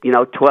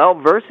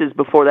 12 verses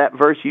before that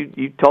verse,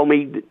 you told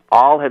me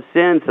all have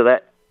sinned, so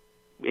that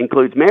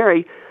includes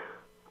Mary.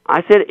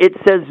 I said, it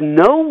says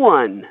no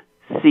one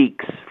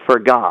seeks for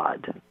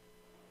God.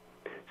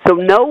 So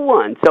no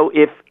one. So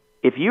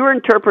if you're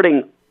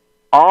interpreting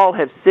all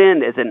have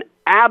sinned as an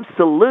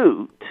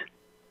absolute,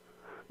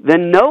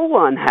 then no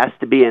one has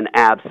to be an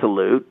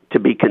absolute to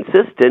be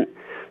consistent.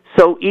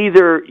 So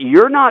either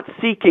you're not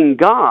seeking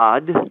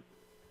God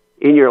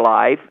in your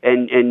life,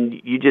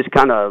 and you just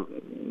kind of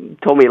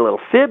told me a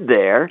little fib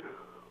there,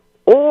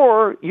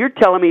 or you're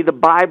telling me the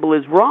Bible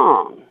is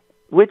wrong.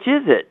 Which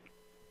is it?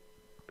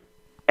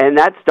 And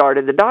that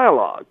started the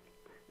dialogue.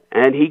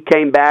 And he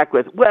came back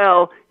with,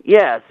 well,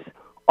 yes,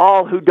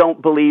 all who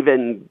don't believe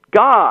in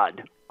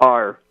God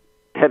are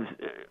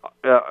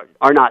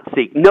not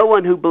seeking. No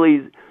one who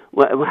believes,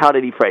 well, how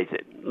did he phrase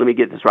it? Let me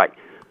get this right.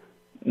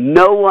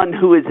 No one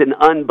who is an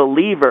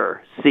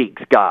unbeliever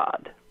seeks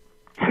God.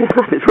 I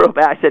wrote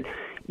back, I said,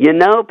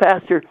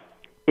 Pastor,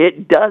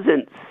 it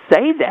doesn't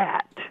say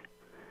that.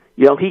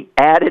 He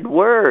added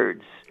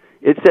words.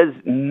 It says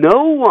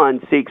no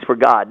one seeks for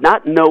God,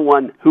 not no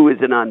one who is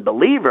an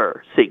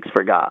unbeliever seeks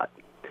for God.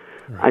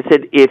 Right. I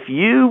said, if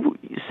you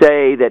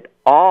say that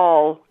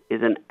all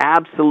is an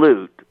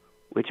absolute,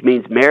 which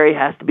means Mary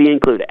has to be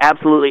included,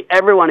 absolutely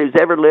everyone who's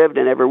ever lived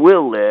and ever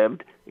will live,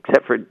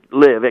 except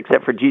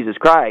for Jesus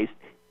Christ,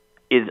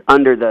 is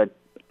under the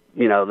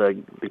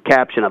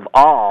caption of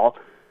all,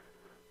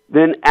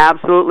 then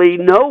absolutely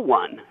no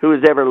one who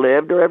has ever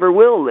lived or ever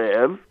will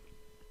live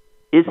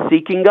is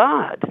seeking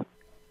God.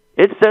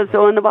 It says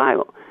so in the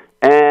Bible.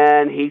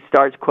 And he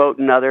starts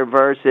quoting other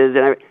verses,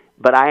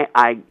 but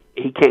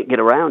he can't get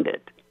around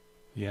it.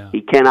 Yeah.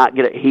 He cannot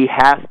get it. He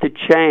has to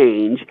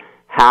change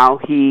how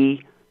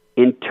he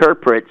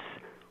interprets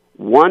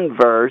one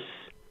verse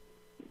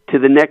to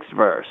the next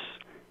verse.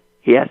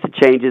 He has to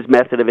change his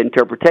method of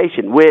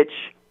interpretation, which,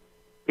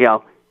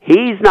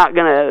 he's not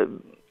going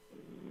to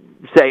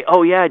say,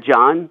 "Oh yeah,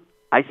 John,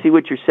 I see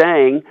what you're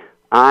saying.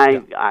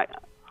 I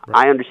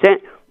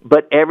understand."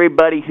 But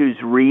everybody who's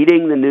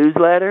reading the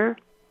newsletter,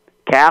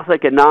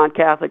 Catholic and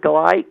non-Catholic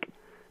alike,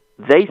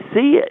 they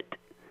see it,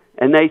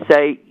 and they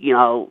say,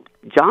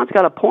 John's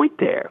got a point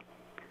there.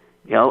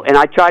 And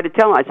I tried to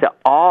tell him, I said,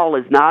 all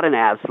is not an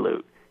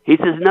absolute. He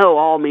says, no,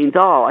 all means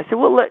all. I said,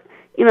 well,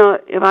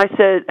 if I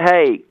said,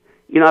 hey,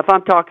 if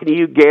I'm talking to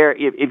you,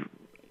 Gary, if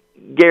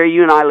Gary,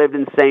 you and I lived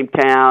in the same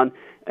town,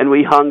 and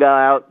we hung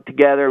out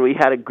together, and we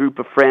had a group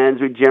of friends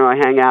we generally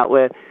hang out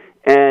with,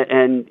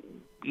 and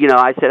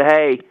I said,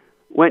 hey,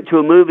 went to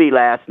a movie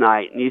last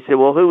night, and you said,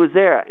 well, who was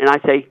there? And I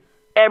say,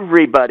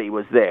 everybody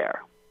was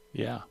there.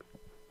 Yeah.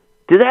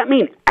 Does that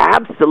mean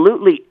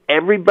absolutely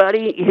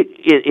everybody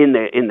in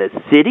the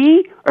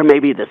city, or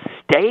maybe the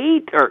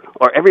state,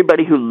 or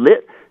everybody who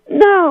lives?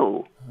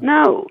 No,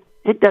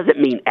 it doesn't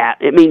mean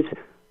it means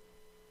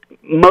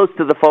most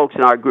of the folks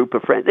in our group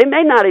of friends. It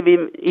may not have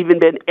even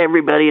been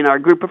everybody in our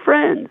group of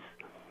friends,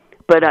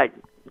 but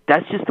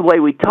that's just the way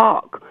we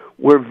talk.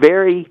 We're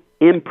very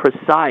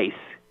imprecise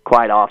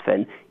quite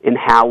often in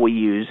how we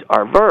use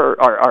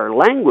our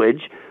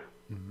language,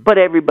 but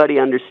everybody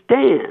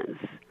understands.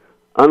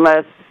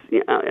 Unless,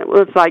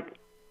 it's like,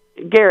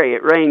 Gary,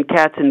 it rained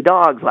cats and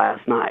dogs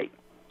last night.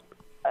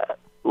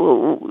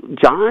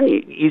 John,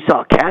 you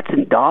saw cats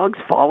and dogs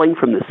falling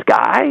from the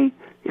sky?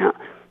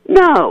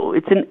 No,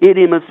 it's an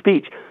idiom of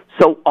speech.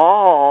 So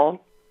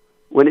all,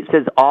 when it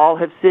says all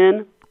have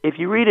sinned, if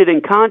you read it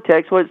in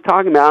context, what it's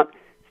talking about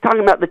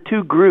the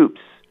two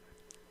groups.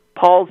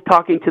 Paul's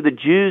talking to the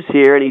Jews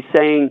here, and he's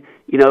saying,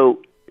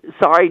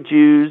 sorry,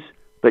 Jews,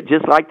 but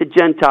just like the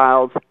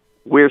Gentiles,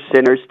 we're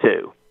sinners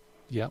too.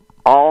 Yep.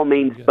 All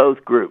means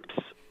both groups.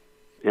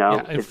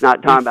 It's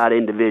not talking about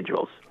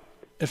individuals.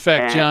 In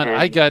fact, John,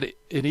 I got an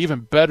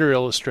even better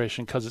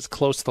illustration because it's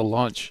close to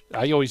lunch.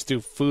 I always do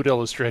food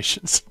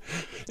illustrations.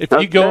 If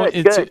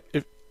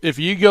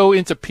you go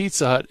into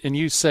Pizza Hut and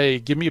you say,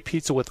 give me a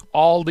pizza with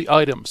all the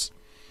items,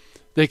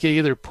 they can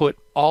either put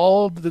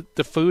all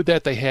the food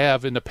that they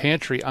have in the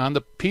pantry on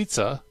the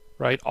pizza,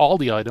 right, all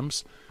the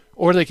items,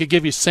 or they could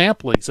give you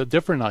samplings of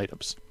different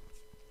items.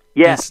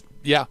 Yes.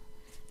 Yeah.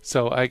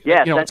 So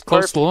it's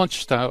close perfect. to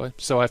lunch time,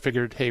 so I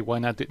figured, hey, why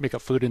not make a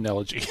food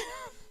analogy?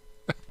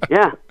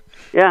 Yeah.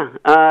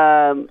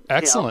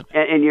 Excellent.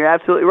 And you're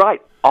absolutely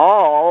right.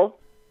 All,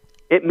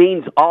 it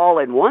means all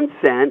in one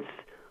sense,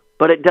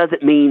 but it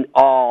doesn't mean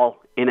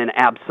all in an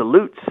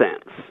absolute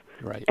sense.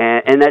 Right.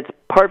 And that's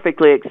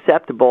perfectly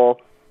acceptable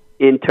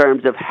in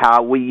terms of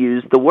how we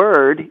use the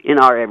word in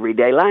our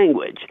everyday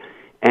language.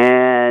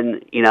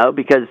 And,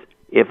 because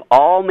if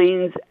all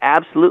means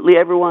absolutely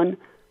everyone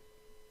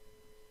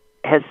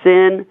has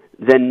sinned,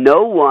 then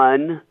no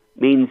one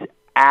means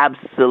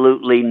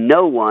absolutely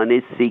no one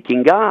is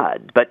seeking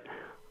God. But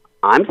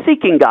I'm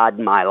seeking God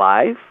in my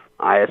life.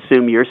 I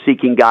assume you're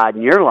seeking God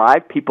in your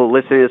life. People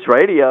listening to this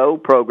radio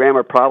program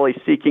are probably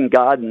seeking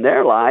God in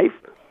their life.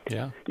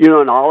 Yeah.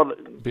 And all of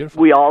it.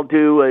 Beautiful. We all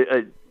do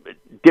a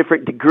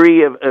different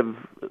degree of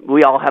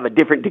we all have a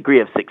different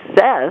degree of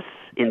success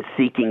in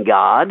seeking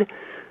God.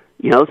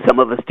 Some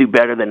of us do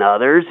better than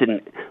others,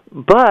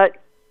 but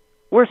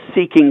we're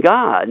seeking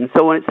God. And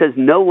so when it says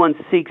no one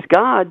seeks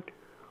God,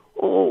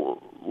 no,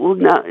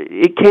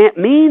 it can't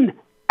mean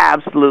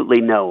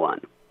absolutely no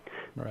one.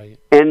 Right.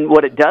 And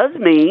what it does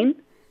mean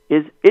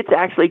is it's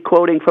actually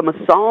quoting from a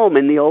psalm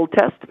in the Old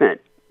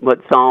Testament,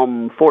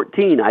 Psalm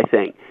 14, I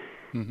think.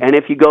 Mm-hmm. And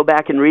if you go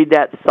back and read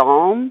that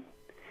psalm,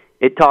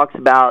 it talks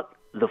about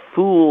the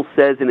fool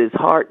says in his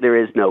heart there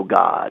is no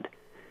God.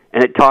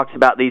 And it talks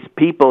about these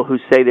people who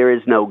say there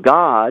is no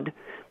God,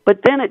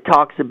 but then it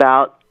talks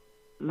about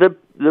the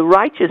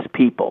righteous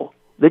people,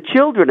 the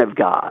children of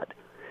God.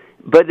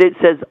 But it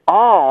says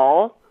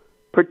all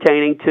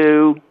pertaining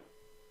to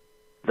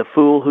the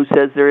fool who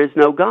says there is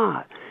no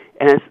God.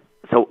 And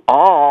so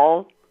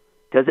all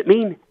doesn't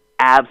mean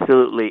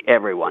absolutely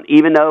everyone,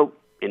 even though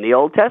in the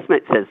Old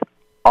Testament it says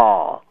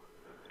all.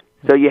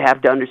 So you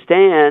have to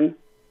understand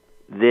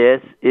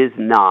this is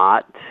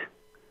not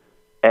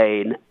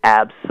an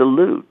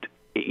absolute,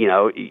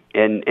 and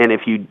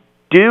if you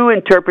do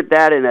interpret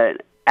that in an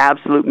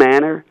absolute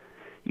manner,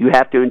 you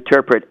have to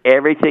interpret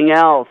everything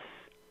else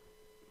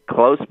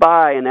close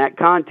by in that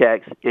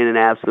context in an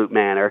absolute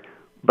manner,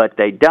 but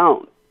they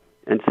don't.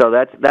 And so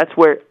that's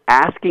where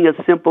asking a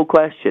simple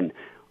question,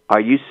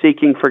 are you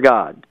seeking for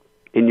God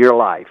in your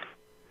life?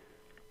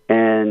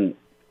 And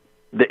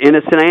the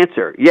innocent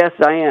answer, yes,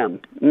 I am.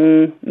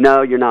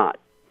 No, you're not.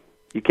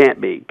 You can't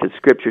be, because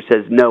Scripture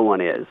says no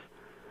one is.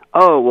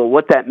 Oh, well,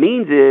 what that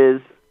means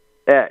is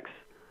X.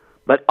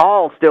 But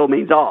all still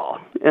means all.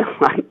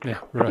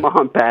 Come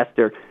on,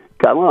 Pastor.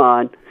 Come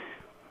on.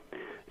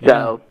 Yeah.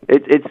 So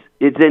it's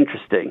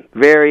interesting,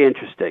 very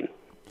interesting.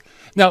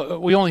 Now,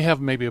 we only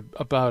have maybe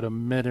about a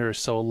minute or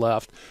so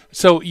left.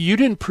 So you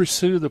didn't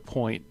pursue the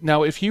point.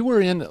 Now, if you were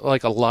in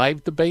like a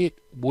live debate,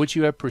 would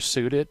you have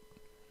pursued it?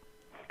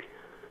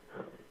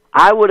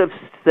 I would have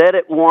said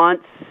it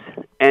once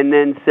and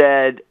then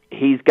said,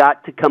 he's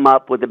got to come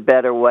up with a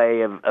better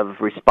way of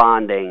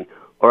responding,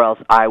 or else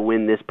I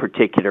win this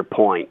particular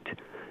point.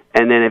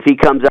 And then if he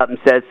comes up and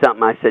says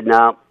something, I said,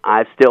 no,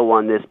 I've still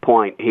won this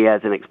point. He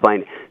hasn't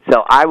explained it.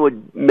 So I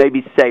would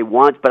maybe say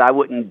once, but I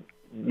wouldn't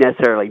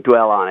necessarily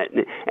dwell on it.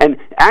 And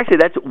actually,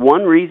 that's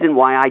one reason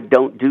why I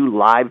don't do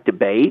live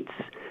debates,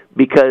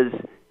 because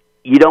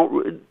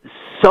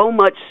so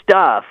much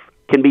stuff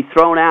can be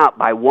thrown out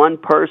by one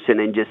person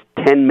in just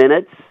 10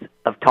 minutes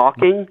of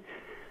talking.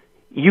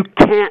 You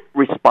can't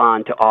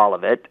respond to all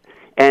of it.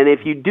 And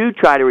if you do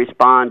try to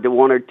respond to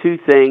one or two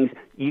things,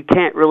 you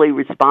can't really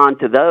respond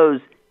to those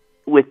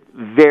with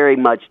very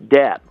much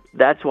depth.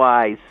 That's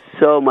why I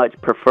so much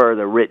prefer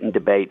the written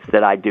debates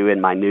that I do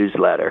in my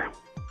newsletter.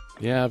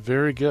 Yeah,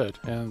 very good.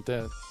 And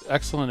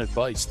excellent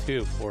advice,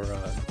 too, for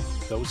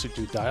those who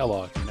do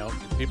dialogue.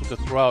 People could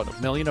throw out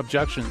a million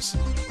objections,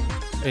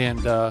 and,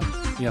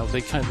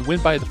 they kind of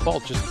win by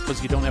default just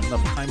because you don't have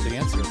enough time to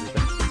answer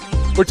everything.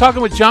 We're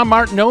talking with John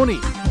Martignoni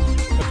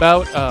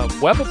about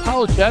web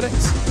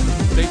apologetics.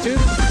 Stay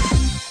tuned.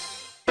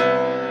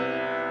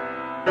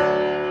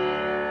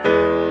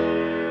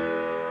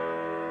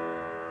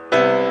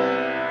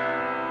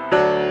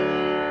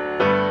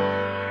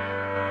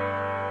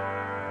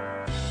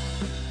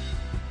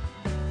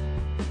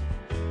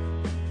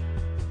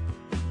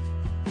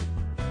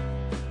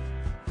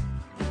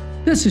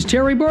 This is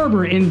Terry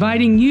Barber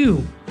inviting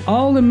you,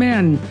 all the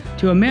men,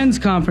 to a men's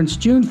conference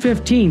June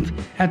 15th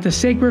at the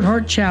Sacred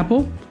Heart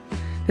Chapel.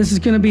 This is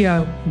going to be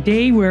a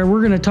day where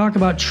we're going to talk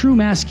about true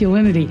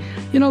masculinity.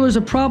 There's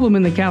a problem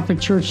in the Catholic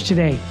Church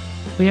today.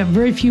 We have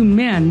very few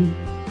men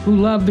who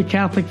love the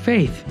Catholic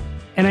faith.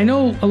 And I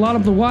know a lot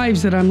of the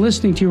wives that I'm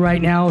listening to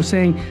right now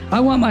saying, I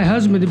want my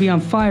husband to be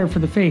on fire for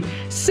the faith.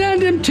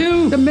 Send him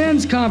to the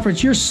men's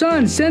conference. Your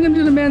son, send him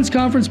to the men's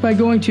conference by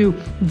going to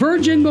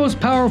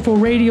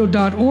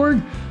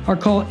virginmostpowerfulradio.org or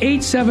call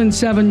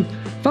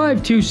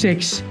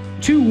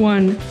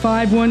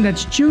 877-526-2151.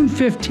 That's June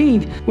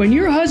 15th. When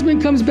your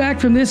husband comes back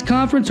from this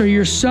conference, or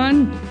your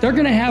son, they're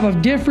going to have a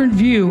different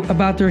view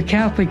about their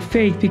Catholic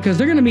faith, because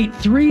they're going to meet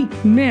three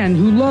men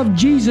who love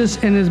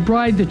Jesus and his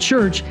bride, the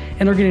church,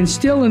 and are going to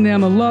instill in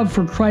them a love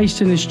for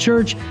Christ and his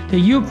church, the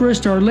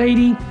Eucharist, Our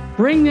Lady.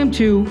 Bring them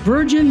to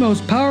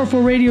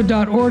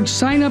virginmostpowerfulradio.org.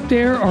 Sign up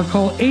there or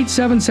call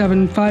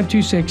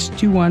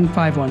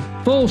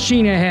 877-526-2151. Full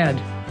sheen ahead.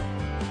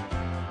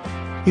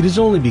 It is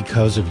only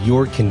because of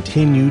your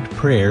continued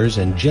prayers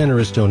and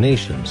generous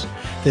donations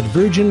that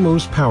Virgin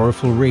Most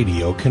Powerful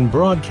Radio can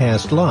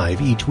broadcast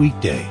live each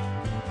weekday.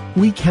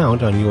 We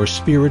count on your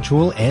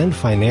spiritual and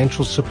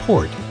financial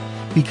support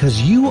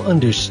because you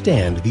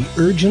understand the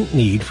urgent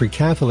need for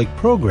Catholic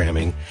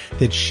programming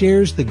that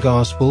shares the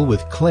gospel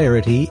with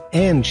clarity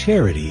and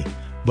charity,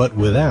 but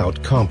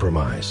without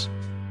compromise.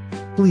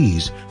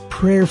 Please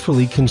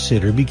prayerfully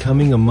consider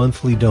becoming a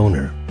monthly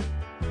donor.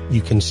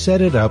 You can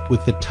set it up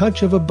with the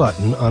touch of a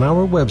button on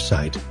our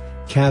website,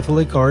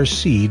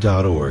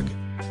 catholicrc.org.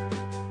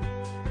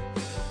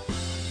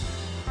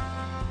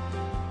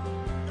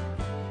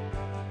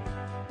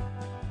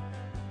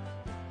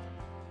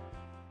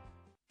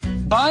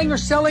 Buying or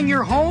selling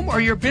your home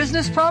or your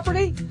business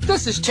property?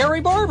 This is Terry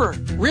Barber.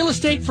 Real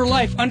Estate for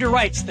Life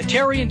underwrites the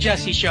Terry and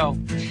Jesse Show,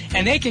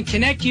 and they can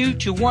connect you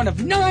to one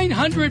of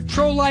 900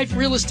 pro-life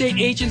real estate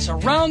agents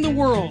around the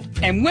world.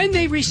 And when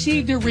they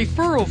receive their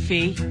referral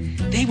fee,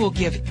 they will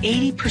give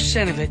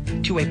 80% of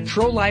it to a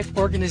pro-life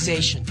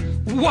organization.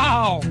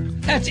 Wow,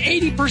 that's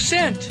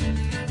 80%.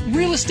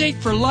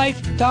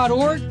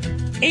 realestateforlife.org,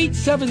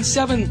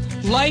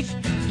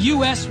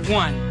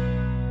 877-LIFE-US1.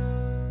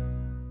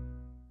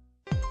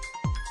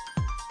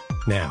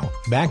 Now,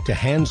 back to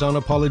Hands-On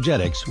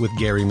Apologetics with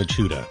Gary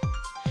Machuda.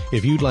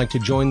 If you'd like to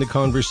join the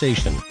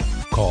conversation,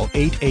 call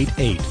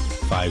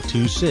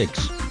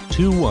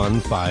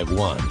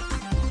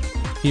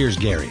 888-526-2151. Here's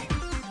Gary.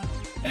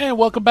 And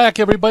welcome back,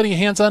 everybody.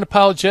 Hands-On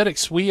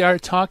Apologetics. We are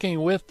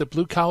talking with the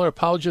blue-collar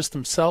apologist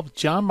himself,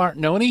 John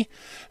Martignoni,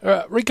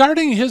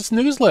 regarding his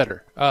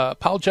newsletter,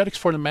 Apologetics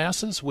for the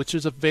Masses, which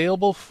is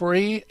available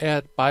free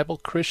at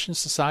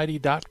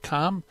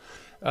BibleChristianSociety.com.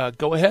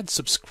 Go ahead,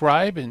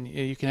 subscribe, and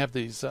you can have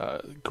these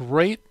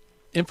great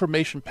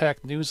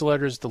information-packed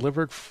newsletters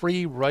delivered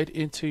free right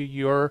into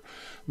your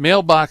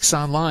mailbox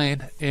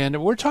online.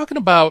 And we're talking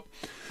about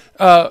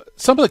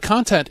some of the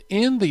content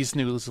in these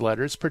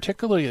newsletters,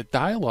 particularly a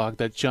dialogue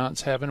that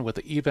John's having with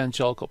the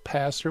evangelical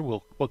pastor.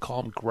 We'll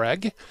call him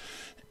Greg.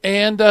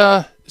 And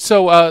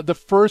so the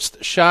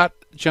first shot,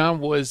 John,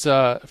 was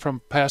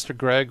from Pastor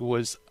Greg,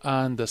 was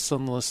on the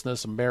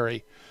sinlessness of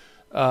Mary.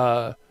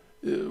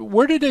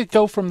 Where did it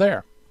go from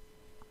there?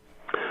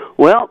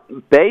 Well,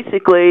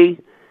 basically,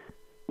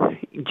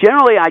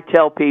 generally I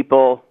tell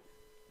people,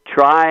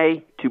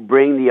 try to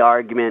bring the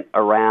argument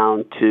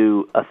around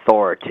to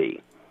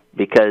authority,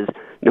 because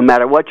no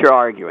matter what you're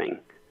arguing,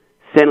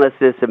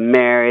 sinlessness of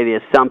Mary, the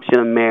Assumption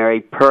of Mary,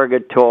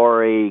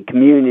 purgatory,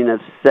 communion of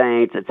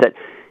saints, etc.,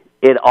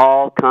 it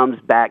all comes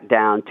back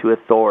down to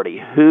authority.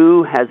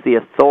 Who has the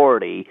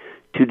authority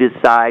to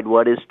decide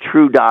what is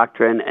true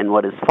doctrine and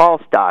what is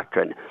false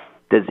doctrine?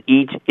 Does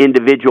each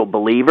individual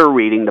believer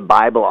reading the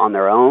Bible on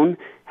their own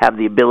have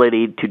the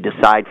ability to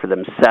decide for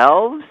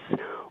themselves?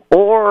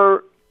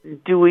 Or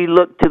do we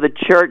look to the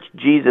church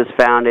Jesus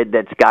founded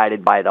that's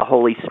guided by the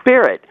Holy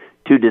Spirit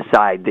to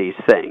decide these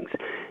things?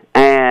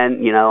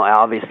 And, you know,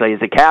 obviously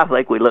as a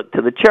Catholic, we look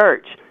to the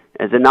church.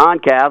 As a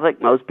non-Catholic,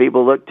 most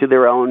people look to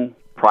their own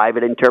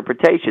private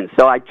interpretation.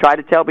 So I try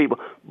to tell people,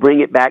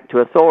 bring it back to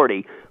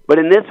authority. But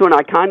in this one,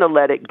 I kind of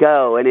let it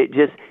go, and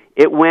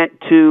it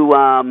went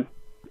to...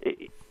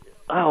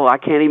 I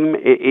can't even,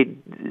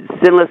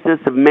 sinlessness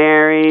of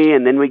Mary,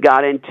 and then we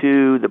got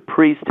into the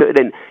priesthood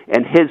and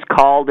his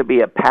call to be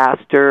a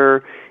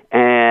pastor,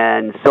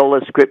 and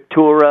sola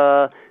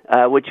scriptura,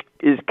 which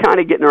is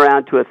kind of getting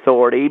around to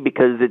authority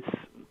because it's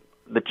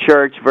the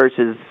church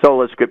versus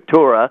sola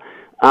scriptura.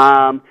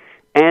 And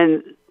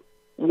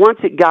once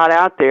it got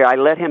out there, I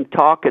let him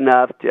talk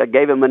enough, I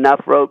gave him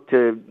enough rope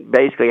to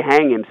basically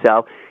hang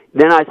himself.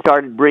 Then I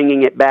started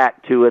bringing it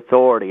back to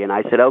authority, and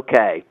I said,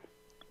 okay,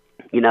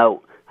 you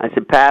know, I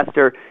said,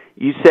 Pastor,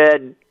 you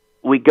said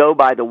we go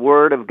by the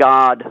Word of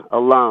God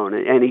alone.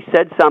 And he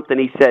said something.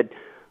 He said,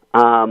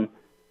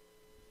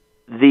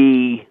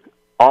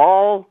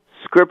 all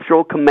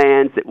scriptural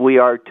commands that we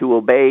are to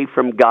obey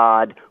from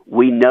God,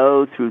 we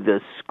know through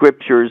the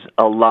Scriptures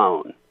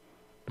alone.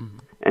 Mm-hmm.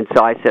 And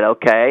so I said,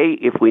 okay,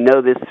 if we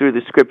know this through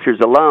the Scriptures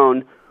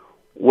alone,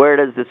 where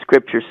does the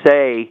Scripture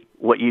say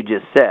what you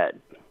just said?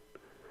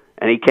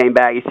 And he came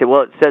back. He said,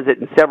 well, it says it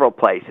in several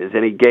places.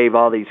 And he gave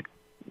all these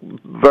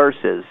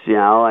verses, you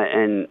know,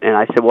 and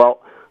I said,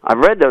 well, I've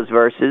read those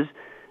verses,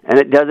 and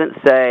it doesn't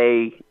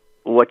say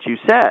what you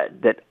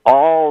said, that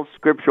all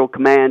scriptural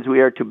commands we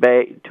are to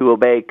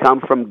obey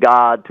come from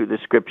God through the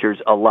Scriptures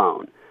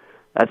alone.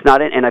 That's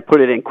not it, and I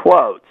put it in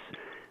quotes.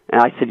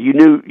 And I said, you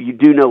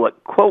do know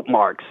what quote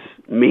marks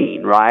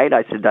mean, right?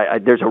 I said,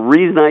 there's a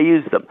reason I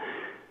use them.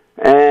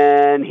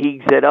 And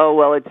he said, oh,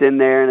 well, it's in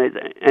there,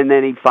 and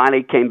then he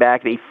finally came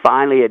back, and he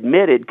finally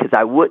admitted, because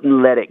I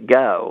wouldn't let it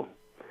go,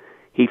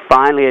 he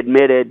finally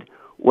admitted,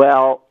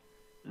 well,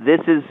 this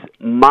is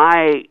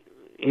my,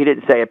 he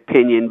didn't say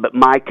opinion, but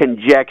my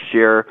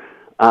conjecture,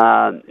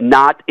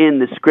 not in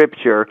the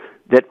Scripture,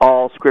 that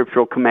all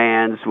scriptural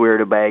commands we're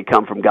to obey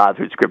come from God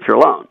through Scripture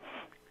alone.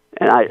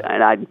 And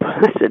I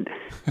said,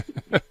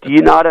 do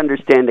you not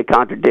understand the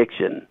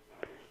contradiction?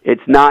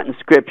 It's not in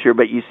Scripture,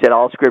 but you said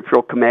all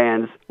scriptural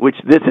commands,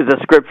 which this is a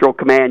scriptural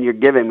command you're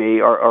giving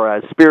me, or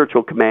a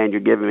spiritual command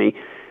you're giving me.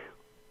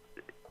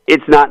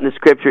 it's not in the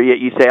Scripture, yet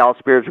you say all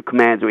spiritual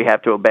commands we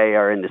have to obey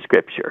are in the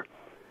Scripture.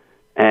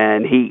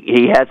 And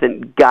he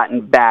hasn't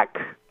gotten back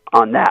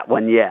on that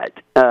one yet.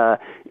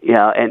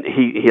 And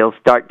he'll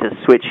start to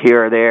switch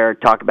here or there,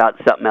 talk about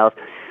something else.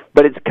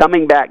 But it's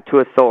coming back to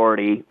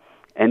authority.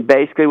 And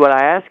basically what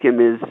I ask him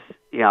is,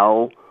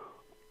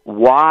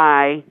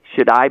 why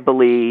should I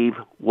believe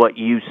what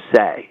you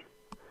say?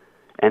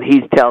 And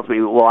he tells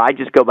me, well, I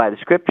just go by the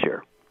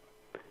Scripture.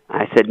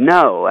 I said,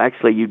 no,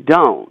 actually you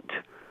don't.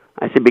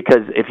 I said,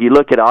 because if you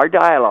look at our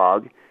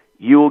dialogue,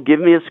 you will give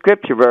me a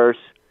Scripture verse,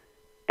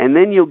 and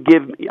then you'll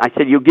give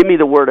me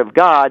the Word of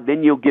God,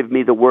 then you'll give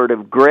me the Word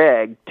of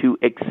Greg to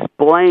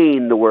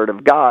explain the Word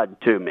of God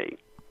to me.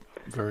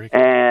 Very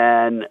good.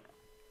 And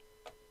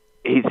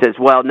he says,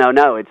 well,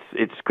 no,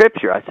 it's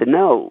Scripture. I said,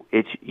 no,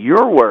 it's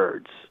your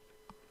words.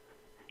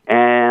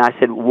 And I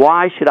said,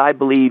 why should I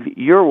believe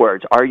your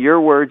words? Are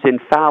your words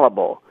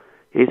infallible?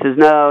 He says,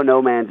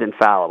 no man's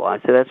infallible. I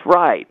said, that's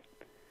right.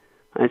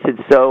 I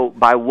said, so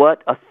by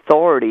what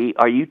authority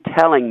are you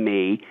telling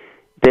me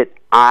that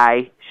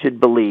I should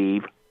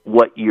believe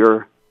what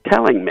you're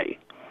telling me?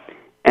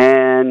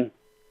 And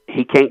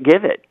he can't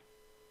give it.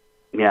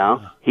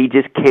 He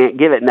just can't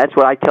give it. And that's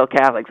what I tell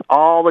Catholics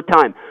all the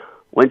time.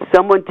 When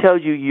someone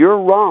tells you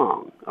you're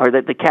wrong, or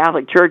that the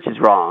Catholic Church is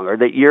wrong, or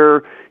that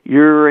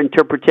your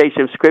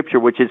interpretation of Scripture,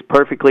 which is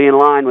perfectly in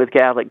line with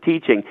Catholic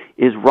teaching,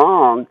 is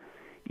wrong,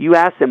 you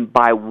ask them,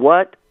 by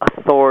what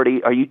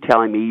authority are you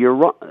telling me you're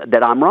wrong,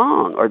 that I'm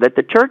wrong, or that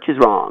the Church is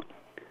wrong?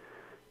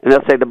 And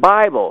they'll say, the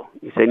Bible.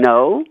 You say,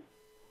 no,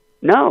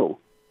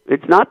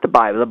 it's not the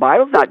Bible. The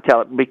Bible's not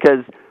telling,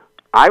 because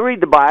I read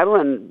the Bible,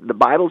 and the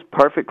Bible's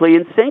perfectly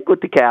in sync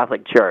with the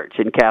Catholic Church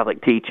and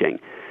Catholic teaching.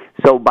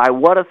 So by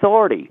what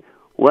authority?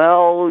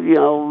 Well,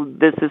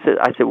 this is it.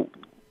 I said,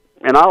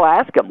 and I'll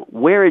ask them,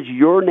 where is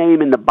your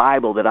name in the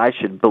Bible that I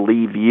should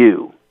believe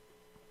you?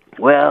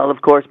 Well,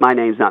 of course, my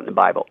name's not in the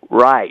Bible.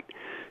 Right.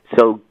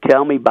 So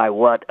tell me by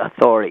what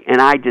authority.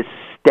 And I just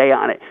stay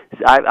on it.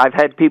 I've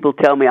had people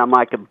tell me I'm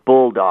like a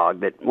bulldog,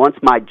 that once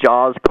my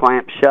jaws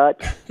clamp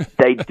shut,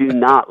 they do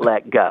not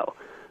let go.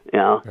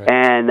 Right.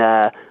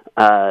 And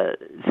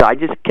so I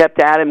just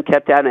kept at him,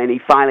 and he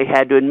finally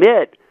had to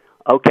admit,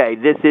 okay,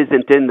 this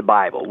isn't in the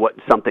Bible,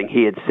 something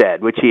he had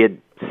said, which he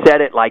had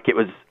said it like it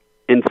was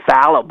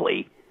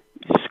infallibly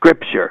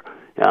Scripture,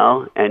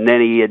 and then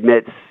he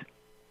admits,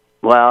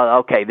 well,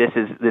 okay, this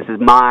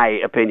is my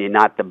opinion,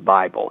 not the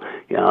Bible,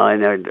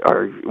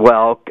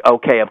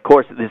 okay, of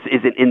course this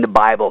isn't in the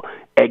Bible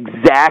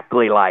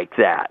exactly like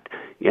that,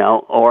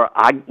 or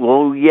I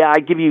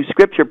give you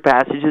Scripture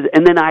passages,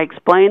 and then I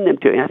explain them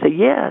to him. I say,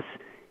 yes,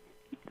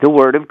 the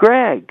Word of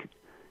Greg,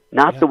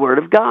 not the Word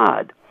of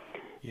God.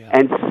 Yeah.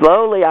 And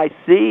slowly I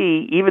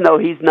see, even though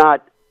he's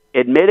not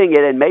admitting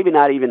it and maybe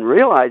not even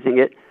realizing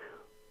it,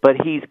 but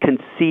he's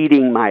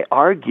conceding my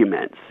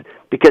arguments,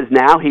 because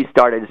now he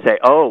started to say,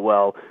 oh,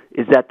 well,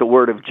 is that the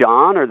Word of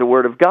John or the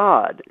Word of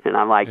God? And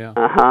I'm like,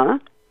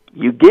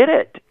 you get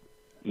it.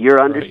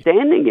 You're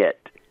understanding it.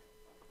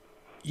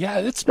 Yeah,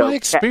 it's my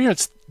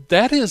experience.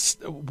 That is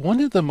one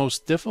of the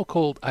most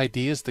difficult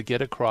ideas to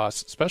get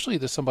across, especially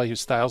to somebody who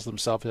styles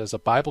themselves as a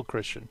Bible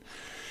Christian,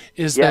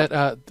 is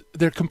that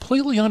they're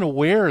completely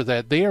unaware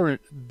that they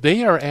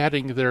are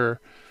adding their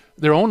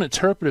own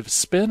interpretive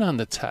spin on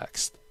the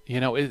text.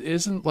 It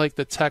isn't like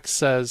the text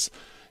says,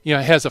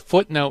 it has a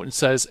footnote and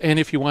says, and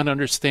if you want to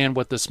understand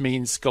what this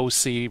means, go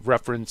see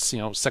reference,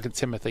 2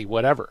 Timothy,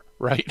 whatever,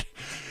 right?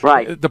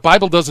 Right. The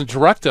Bible doesn't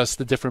direct us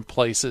to different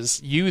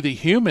places. You, the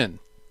human,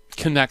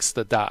 connects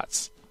the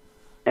dots.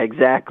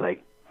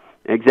 Exactly.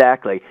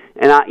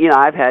 And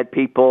I've had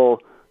people,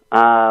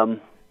 like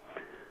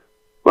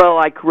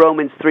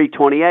Romans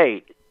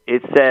 3:28.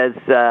 It says,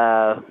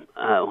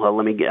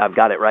 I've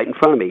got it right in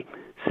front of me.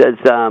 It says,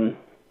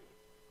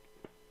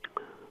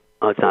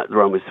 it's not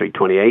Romans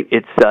 3:28.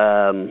 It's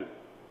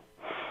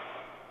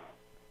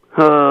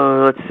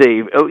let's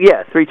see.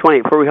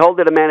 3:28. For we hold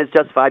that a man is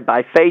justified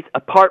by faith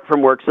apart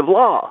from works of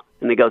law.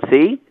 And they go,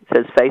 see, it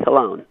says faith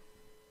alone.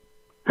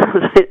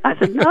 I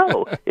said,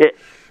 no,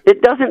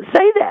 it doesn't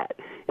say that.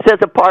 It says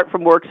apart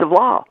from works of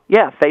law.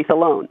 Yeah, faith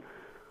alone.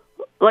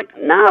 Like,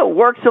 no,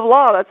 works of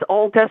law, that's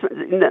Old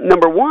Testament.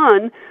 Number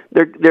one,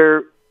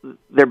 they're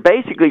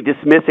basically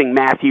dismissing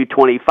Matthew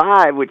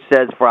 25, which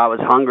says, for I was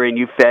hungry and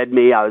you fed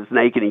me, I was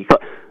naked and you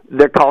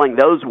they're calling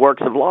those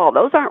works of law.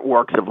 Those aren't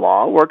works of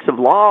law. Works of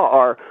law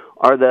are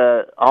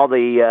all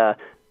the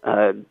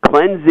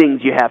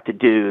cleansings you have to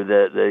do,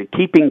 the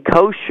keeping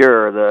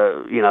kosher,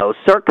 the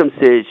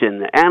circumcision,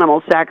 the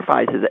animal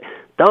sacrifices.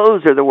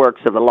 Those are the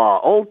works of the law,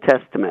 Old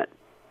Testament.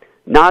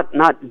 Not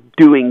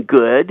doing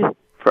good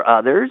for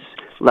others,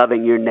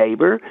 loving your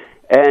neighbor,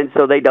 and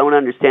so they don't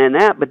understand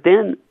that. But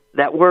then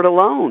that word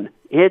alone,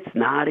 it's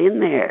not in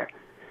there,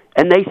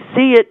 and they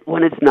see it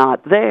when it's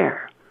not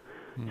there.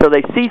 So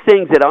they see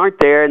things that aren't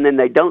there, and then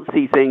they don't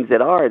see things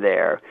that are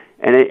there.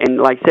 And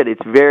like I said,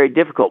 it's very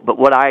difficult. But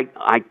what I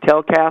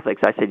tell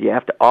Catholics, I said, you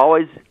have to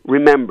always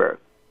remember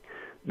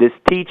this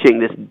teaching,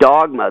 this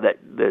dogma, that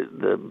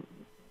the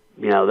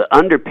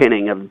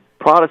underpinning of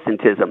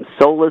Protestantism,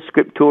 sola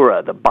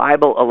scriptura, the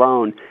Bible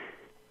alone,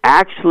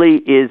 actually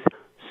is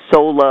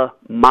sola,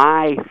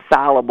 my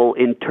fallible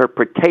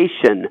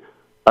interpretation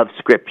of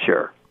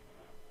Scripture.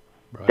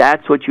 Right.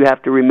 That's what you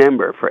have to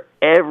remember. For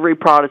every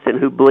Protestant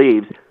who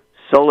believes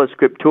sola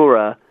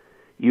scriptura,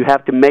 you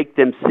have to make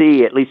them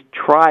see, at least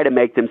try to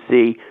make them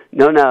see,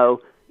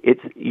 no,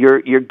 it's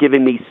you're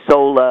giving me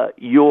sola,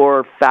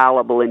 your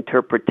fallible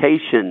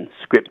interpretation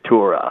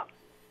scriptura.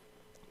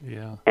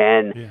 Yeah.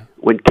 And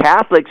when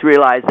Catholics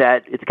realize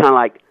that, it's kind of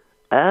like,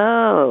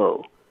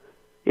 oh,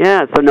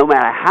 yeah, so no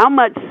matter how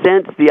much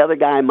sense the other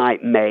guy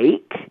might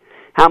make,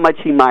 how much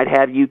he might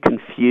have you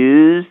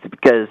confused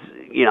because,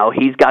 you know,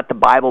 he's got the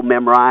Bible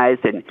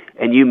memorized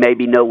and you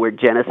maybe know where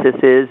Genesis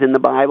is in the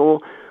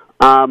Bible,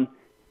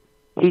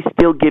 he's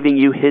still giving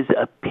you his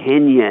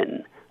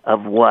opinion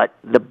of what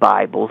the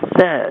Bible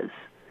says.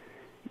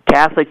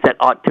 Catholics, that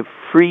ought to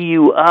free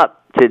you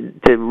up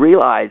to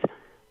realize,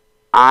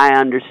 I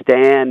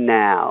understand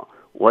now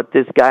what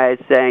this guy is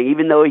saying.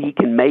 Even though you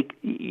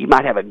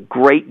might have a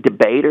great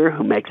debater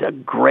who makes a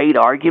great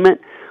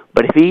argument,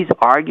 but if he's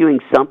arguing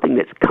something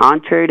that's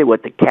contrary to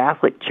what the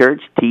Catholic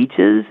Church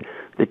teaches,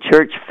 the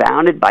church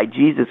founded by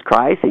Jesus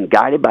Christ and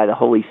guided by the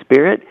Holy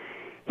Spirit,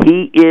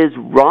 he is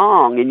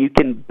wrong, and you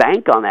can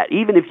bank on that.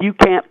 Even if you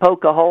can't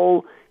poke a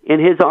hole in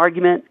his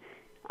argument,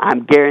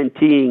 I'm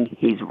guaranteeing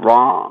he's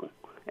wrong.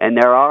 And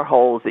there are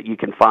holes that you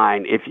can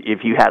find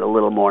if you had a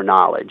little more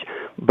knowledge.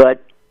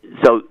 But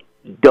so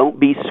don't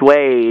be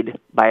swayed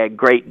by a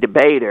great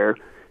debater,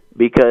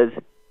 because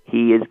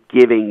he is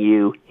giving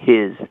you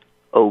his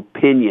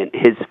opinion,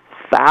 his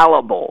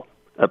fallible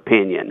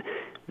opinion.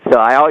 So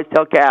I always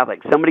tell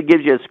Catholics, somebody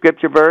gives you a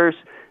scripture verse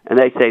and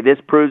they say, this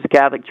proves the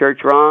Catholic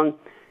Church wrong,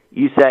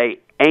 you say,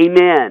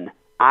 amen,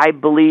 I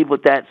believe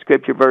what that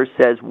scripture verse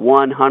says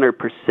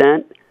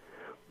 100%,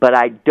 but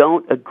I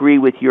don't agree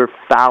with your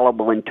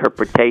fallible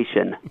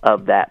interpretation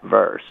of that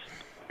verse.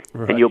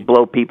 Right. And you'll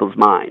blow people's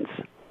minds.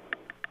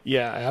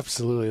 Yeah,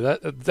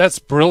 absolutely. That's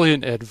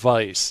brilliant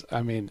advice.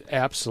 I mean,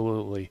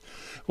 absolutely.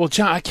 Well,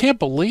 John, I can't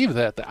believe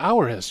that the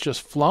hour has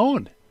just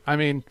flown. I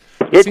mean,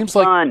 it seems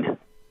fun. Like,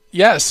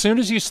 yeah, as soon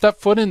as you step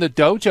foot in the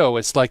dojo,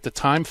 it's like the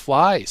time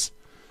flies.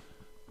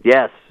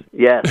 Yes.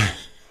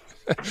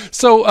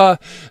 So,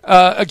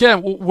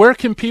 again, where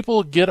can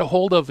people get a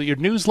hold of your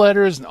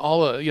newsletters and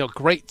all the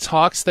great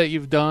talks that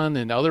you've done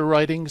and other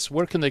writings?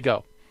 Where can they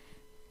go?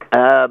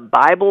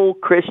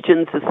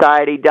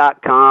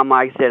 BibleChristiansociety.com.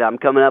 Like I said, I'm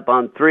coming up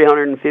on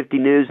 350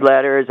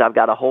 newsletters. I've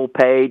got a whole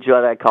page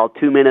what I call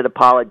 2-minute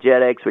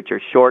apologetics, which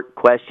are short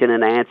question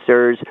and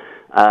answers.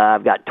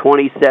 I've got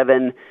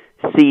 27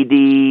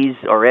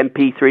 CDs or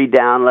MP3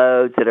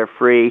 downloads that are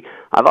free.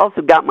 I've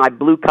also got my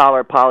Blue Collar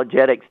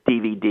Apologetics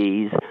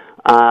DVDs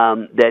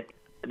that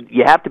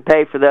you have to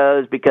pay for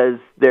those because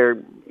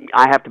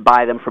I have to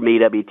buy them from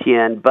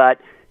EWTN, but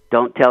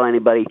don't tell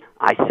anybody.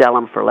 I sell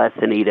them for less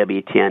than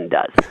EWTN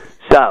does.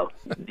 So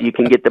you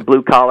can get the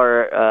Blue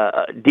Collar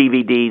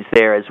DVDs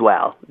there as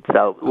well.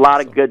 So a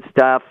lot of good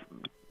stuff.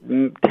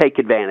 Take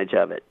advantage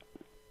of it.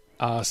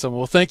 Awesome.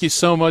 Well, thank you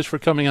so much for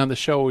coming on the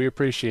show. We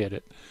appreciate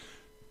it.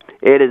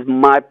 It is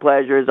my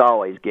pleasure as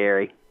always,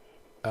 Gary.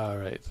 All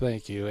right,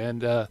 thank you.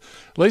 And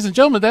ladies and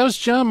gentlemen, that was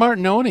John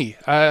Martignoni.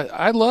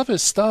 I love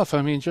his stuff.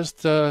 I mean,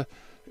 just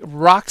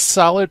rock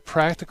solid,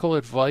 practical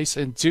advice,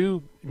 and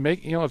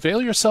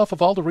avail yourself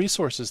of all the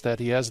resources that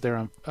he has there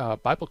on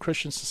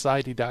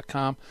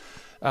BibleChristiansociety.com.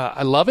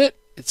 I love it.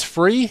 It's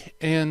free,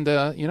 and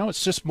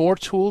it's just more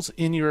tools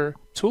in your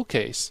tool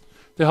case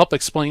to help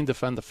explain,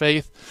 defend the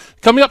faith.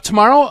 Coming up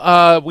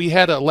tomorrow, we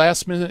had a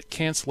last-minute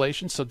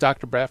cancellation, so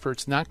Dr.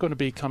 Bradford's not going to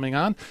be coming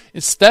on.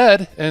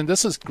 Instead, and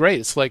this is great,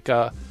 it's like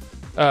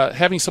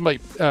having somebody,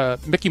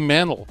 Mickey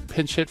Mantle,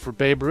 pinch hit for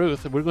Babe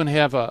Ruth. We're going to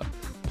have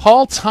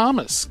Paul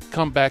Thomas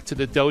come back to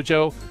the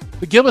dojo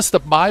to give us the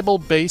Bible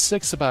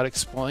basics about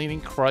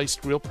explaining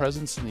Christ's real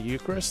presence in the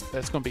Eucharist.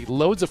 That's going to be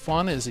loads of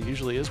fun, as it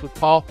usually is with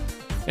Paul.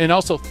 And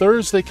also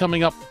Thursday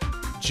coming up,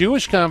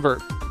 Jewish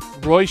convert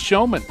Roy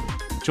Showman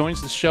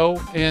joins the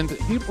show, and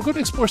we're going to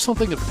explore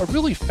something, a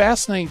really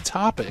fascinating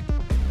topic,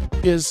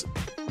 is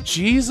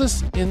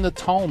Jesus in the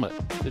Talmud,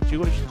 the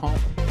Jewish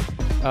Talmud.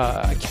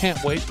 I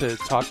can't wait to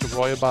talk to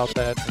Roy about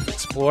that and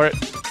explore it.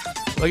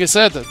 Like I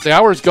said, the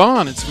hour's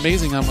gone. It's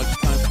amazing how much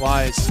time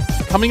flies.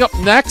 Coming up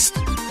next,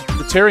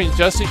 the Terry and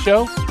Jesse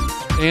Show,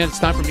 and it's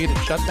time for me to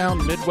shut down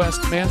the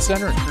Midwest Command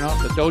Center and turn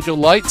off the dojo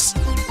lights.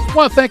 I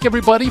want to thank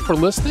everybody for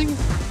listening.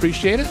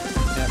 Appreciate it, and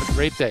have a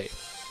great day.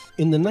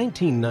 In the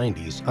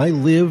 1990s, I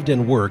lived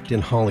and worked in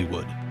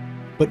Hollywood.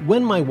 But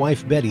when my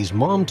wife Betty's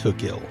mom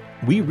took ill,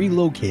 we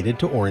relocated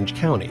to Orange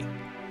County.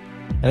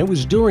 And it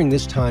was during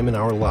this time in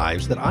our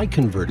lives that I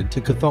converted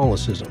to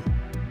Catholicism.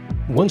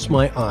 Once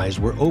my eyes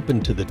were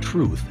opened to the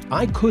truth,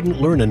 I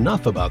couldn't learn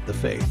enough about the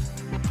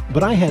faith.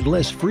 But I had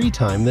less free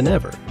time than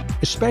ever,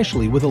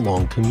 especially with a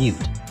long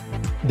commute.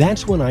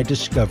 That's when I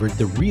discovered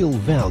the real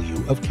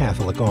value of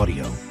Catholic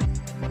audio.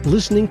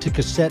 Listening to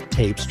cassette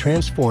tapes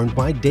transformed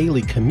my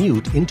daily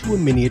commute into a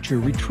miniature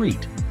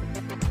retreat.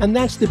 And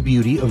that's the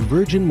beauty of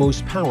Virgin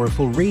Most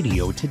Powerful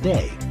Radio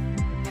today.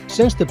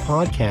 Since the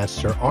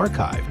podcasts are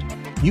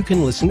archived, you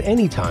can listen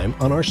anytime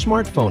on our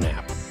smartphone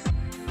app.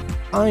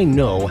 I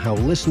know how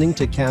listening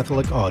to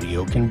Catholic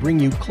audio can bring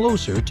you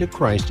closer to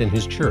Christ and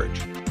His Church,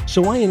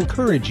 so I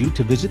encourage you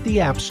to visit the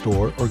App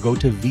Store or go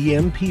to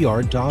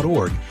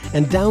vmpr.org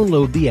and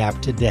download the app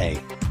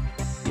today.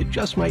 It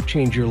just might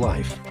change your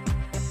life.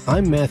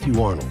 I'm Matthew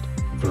Arnold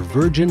for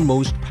Virgin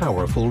Most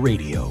Powerful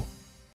Radio.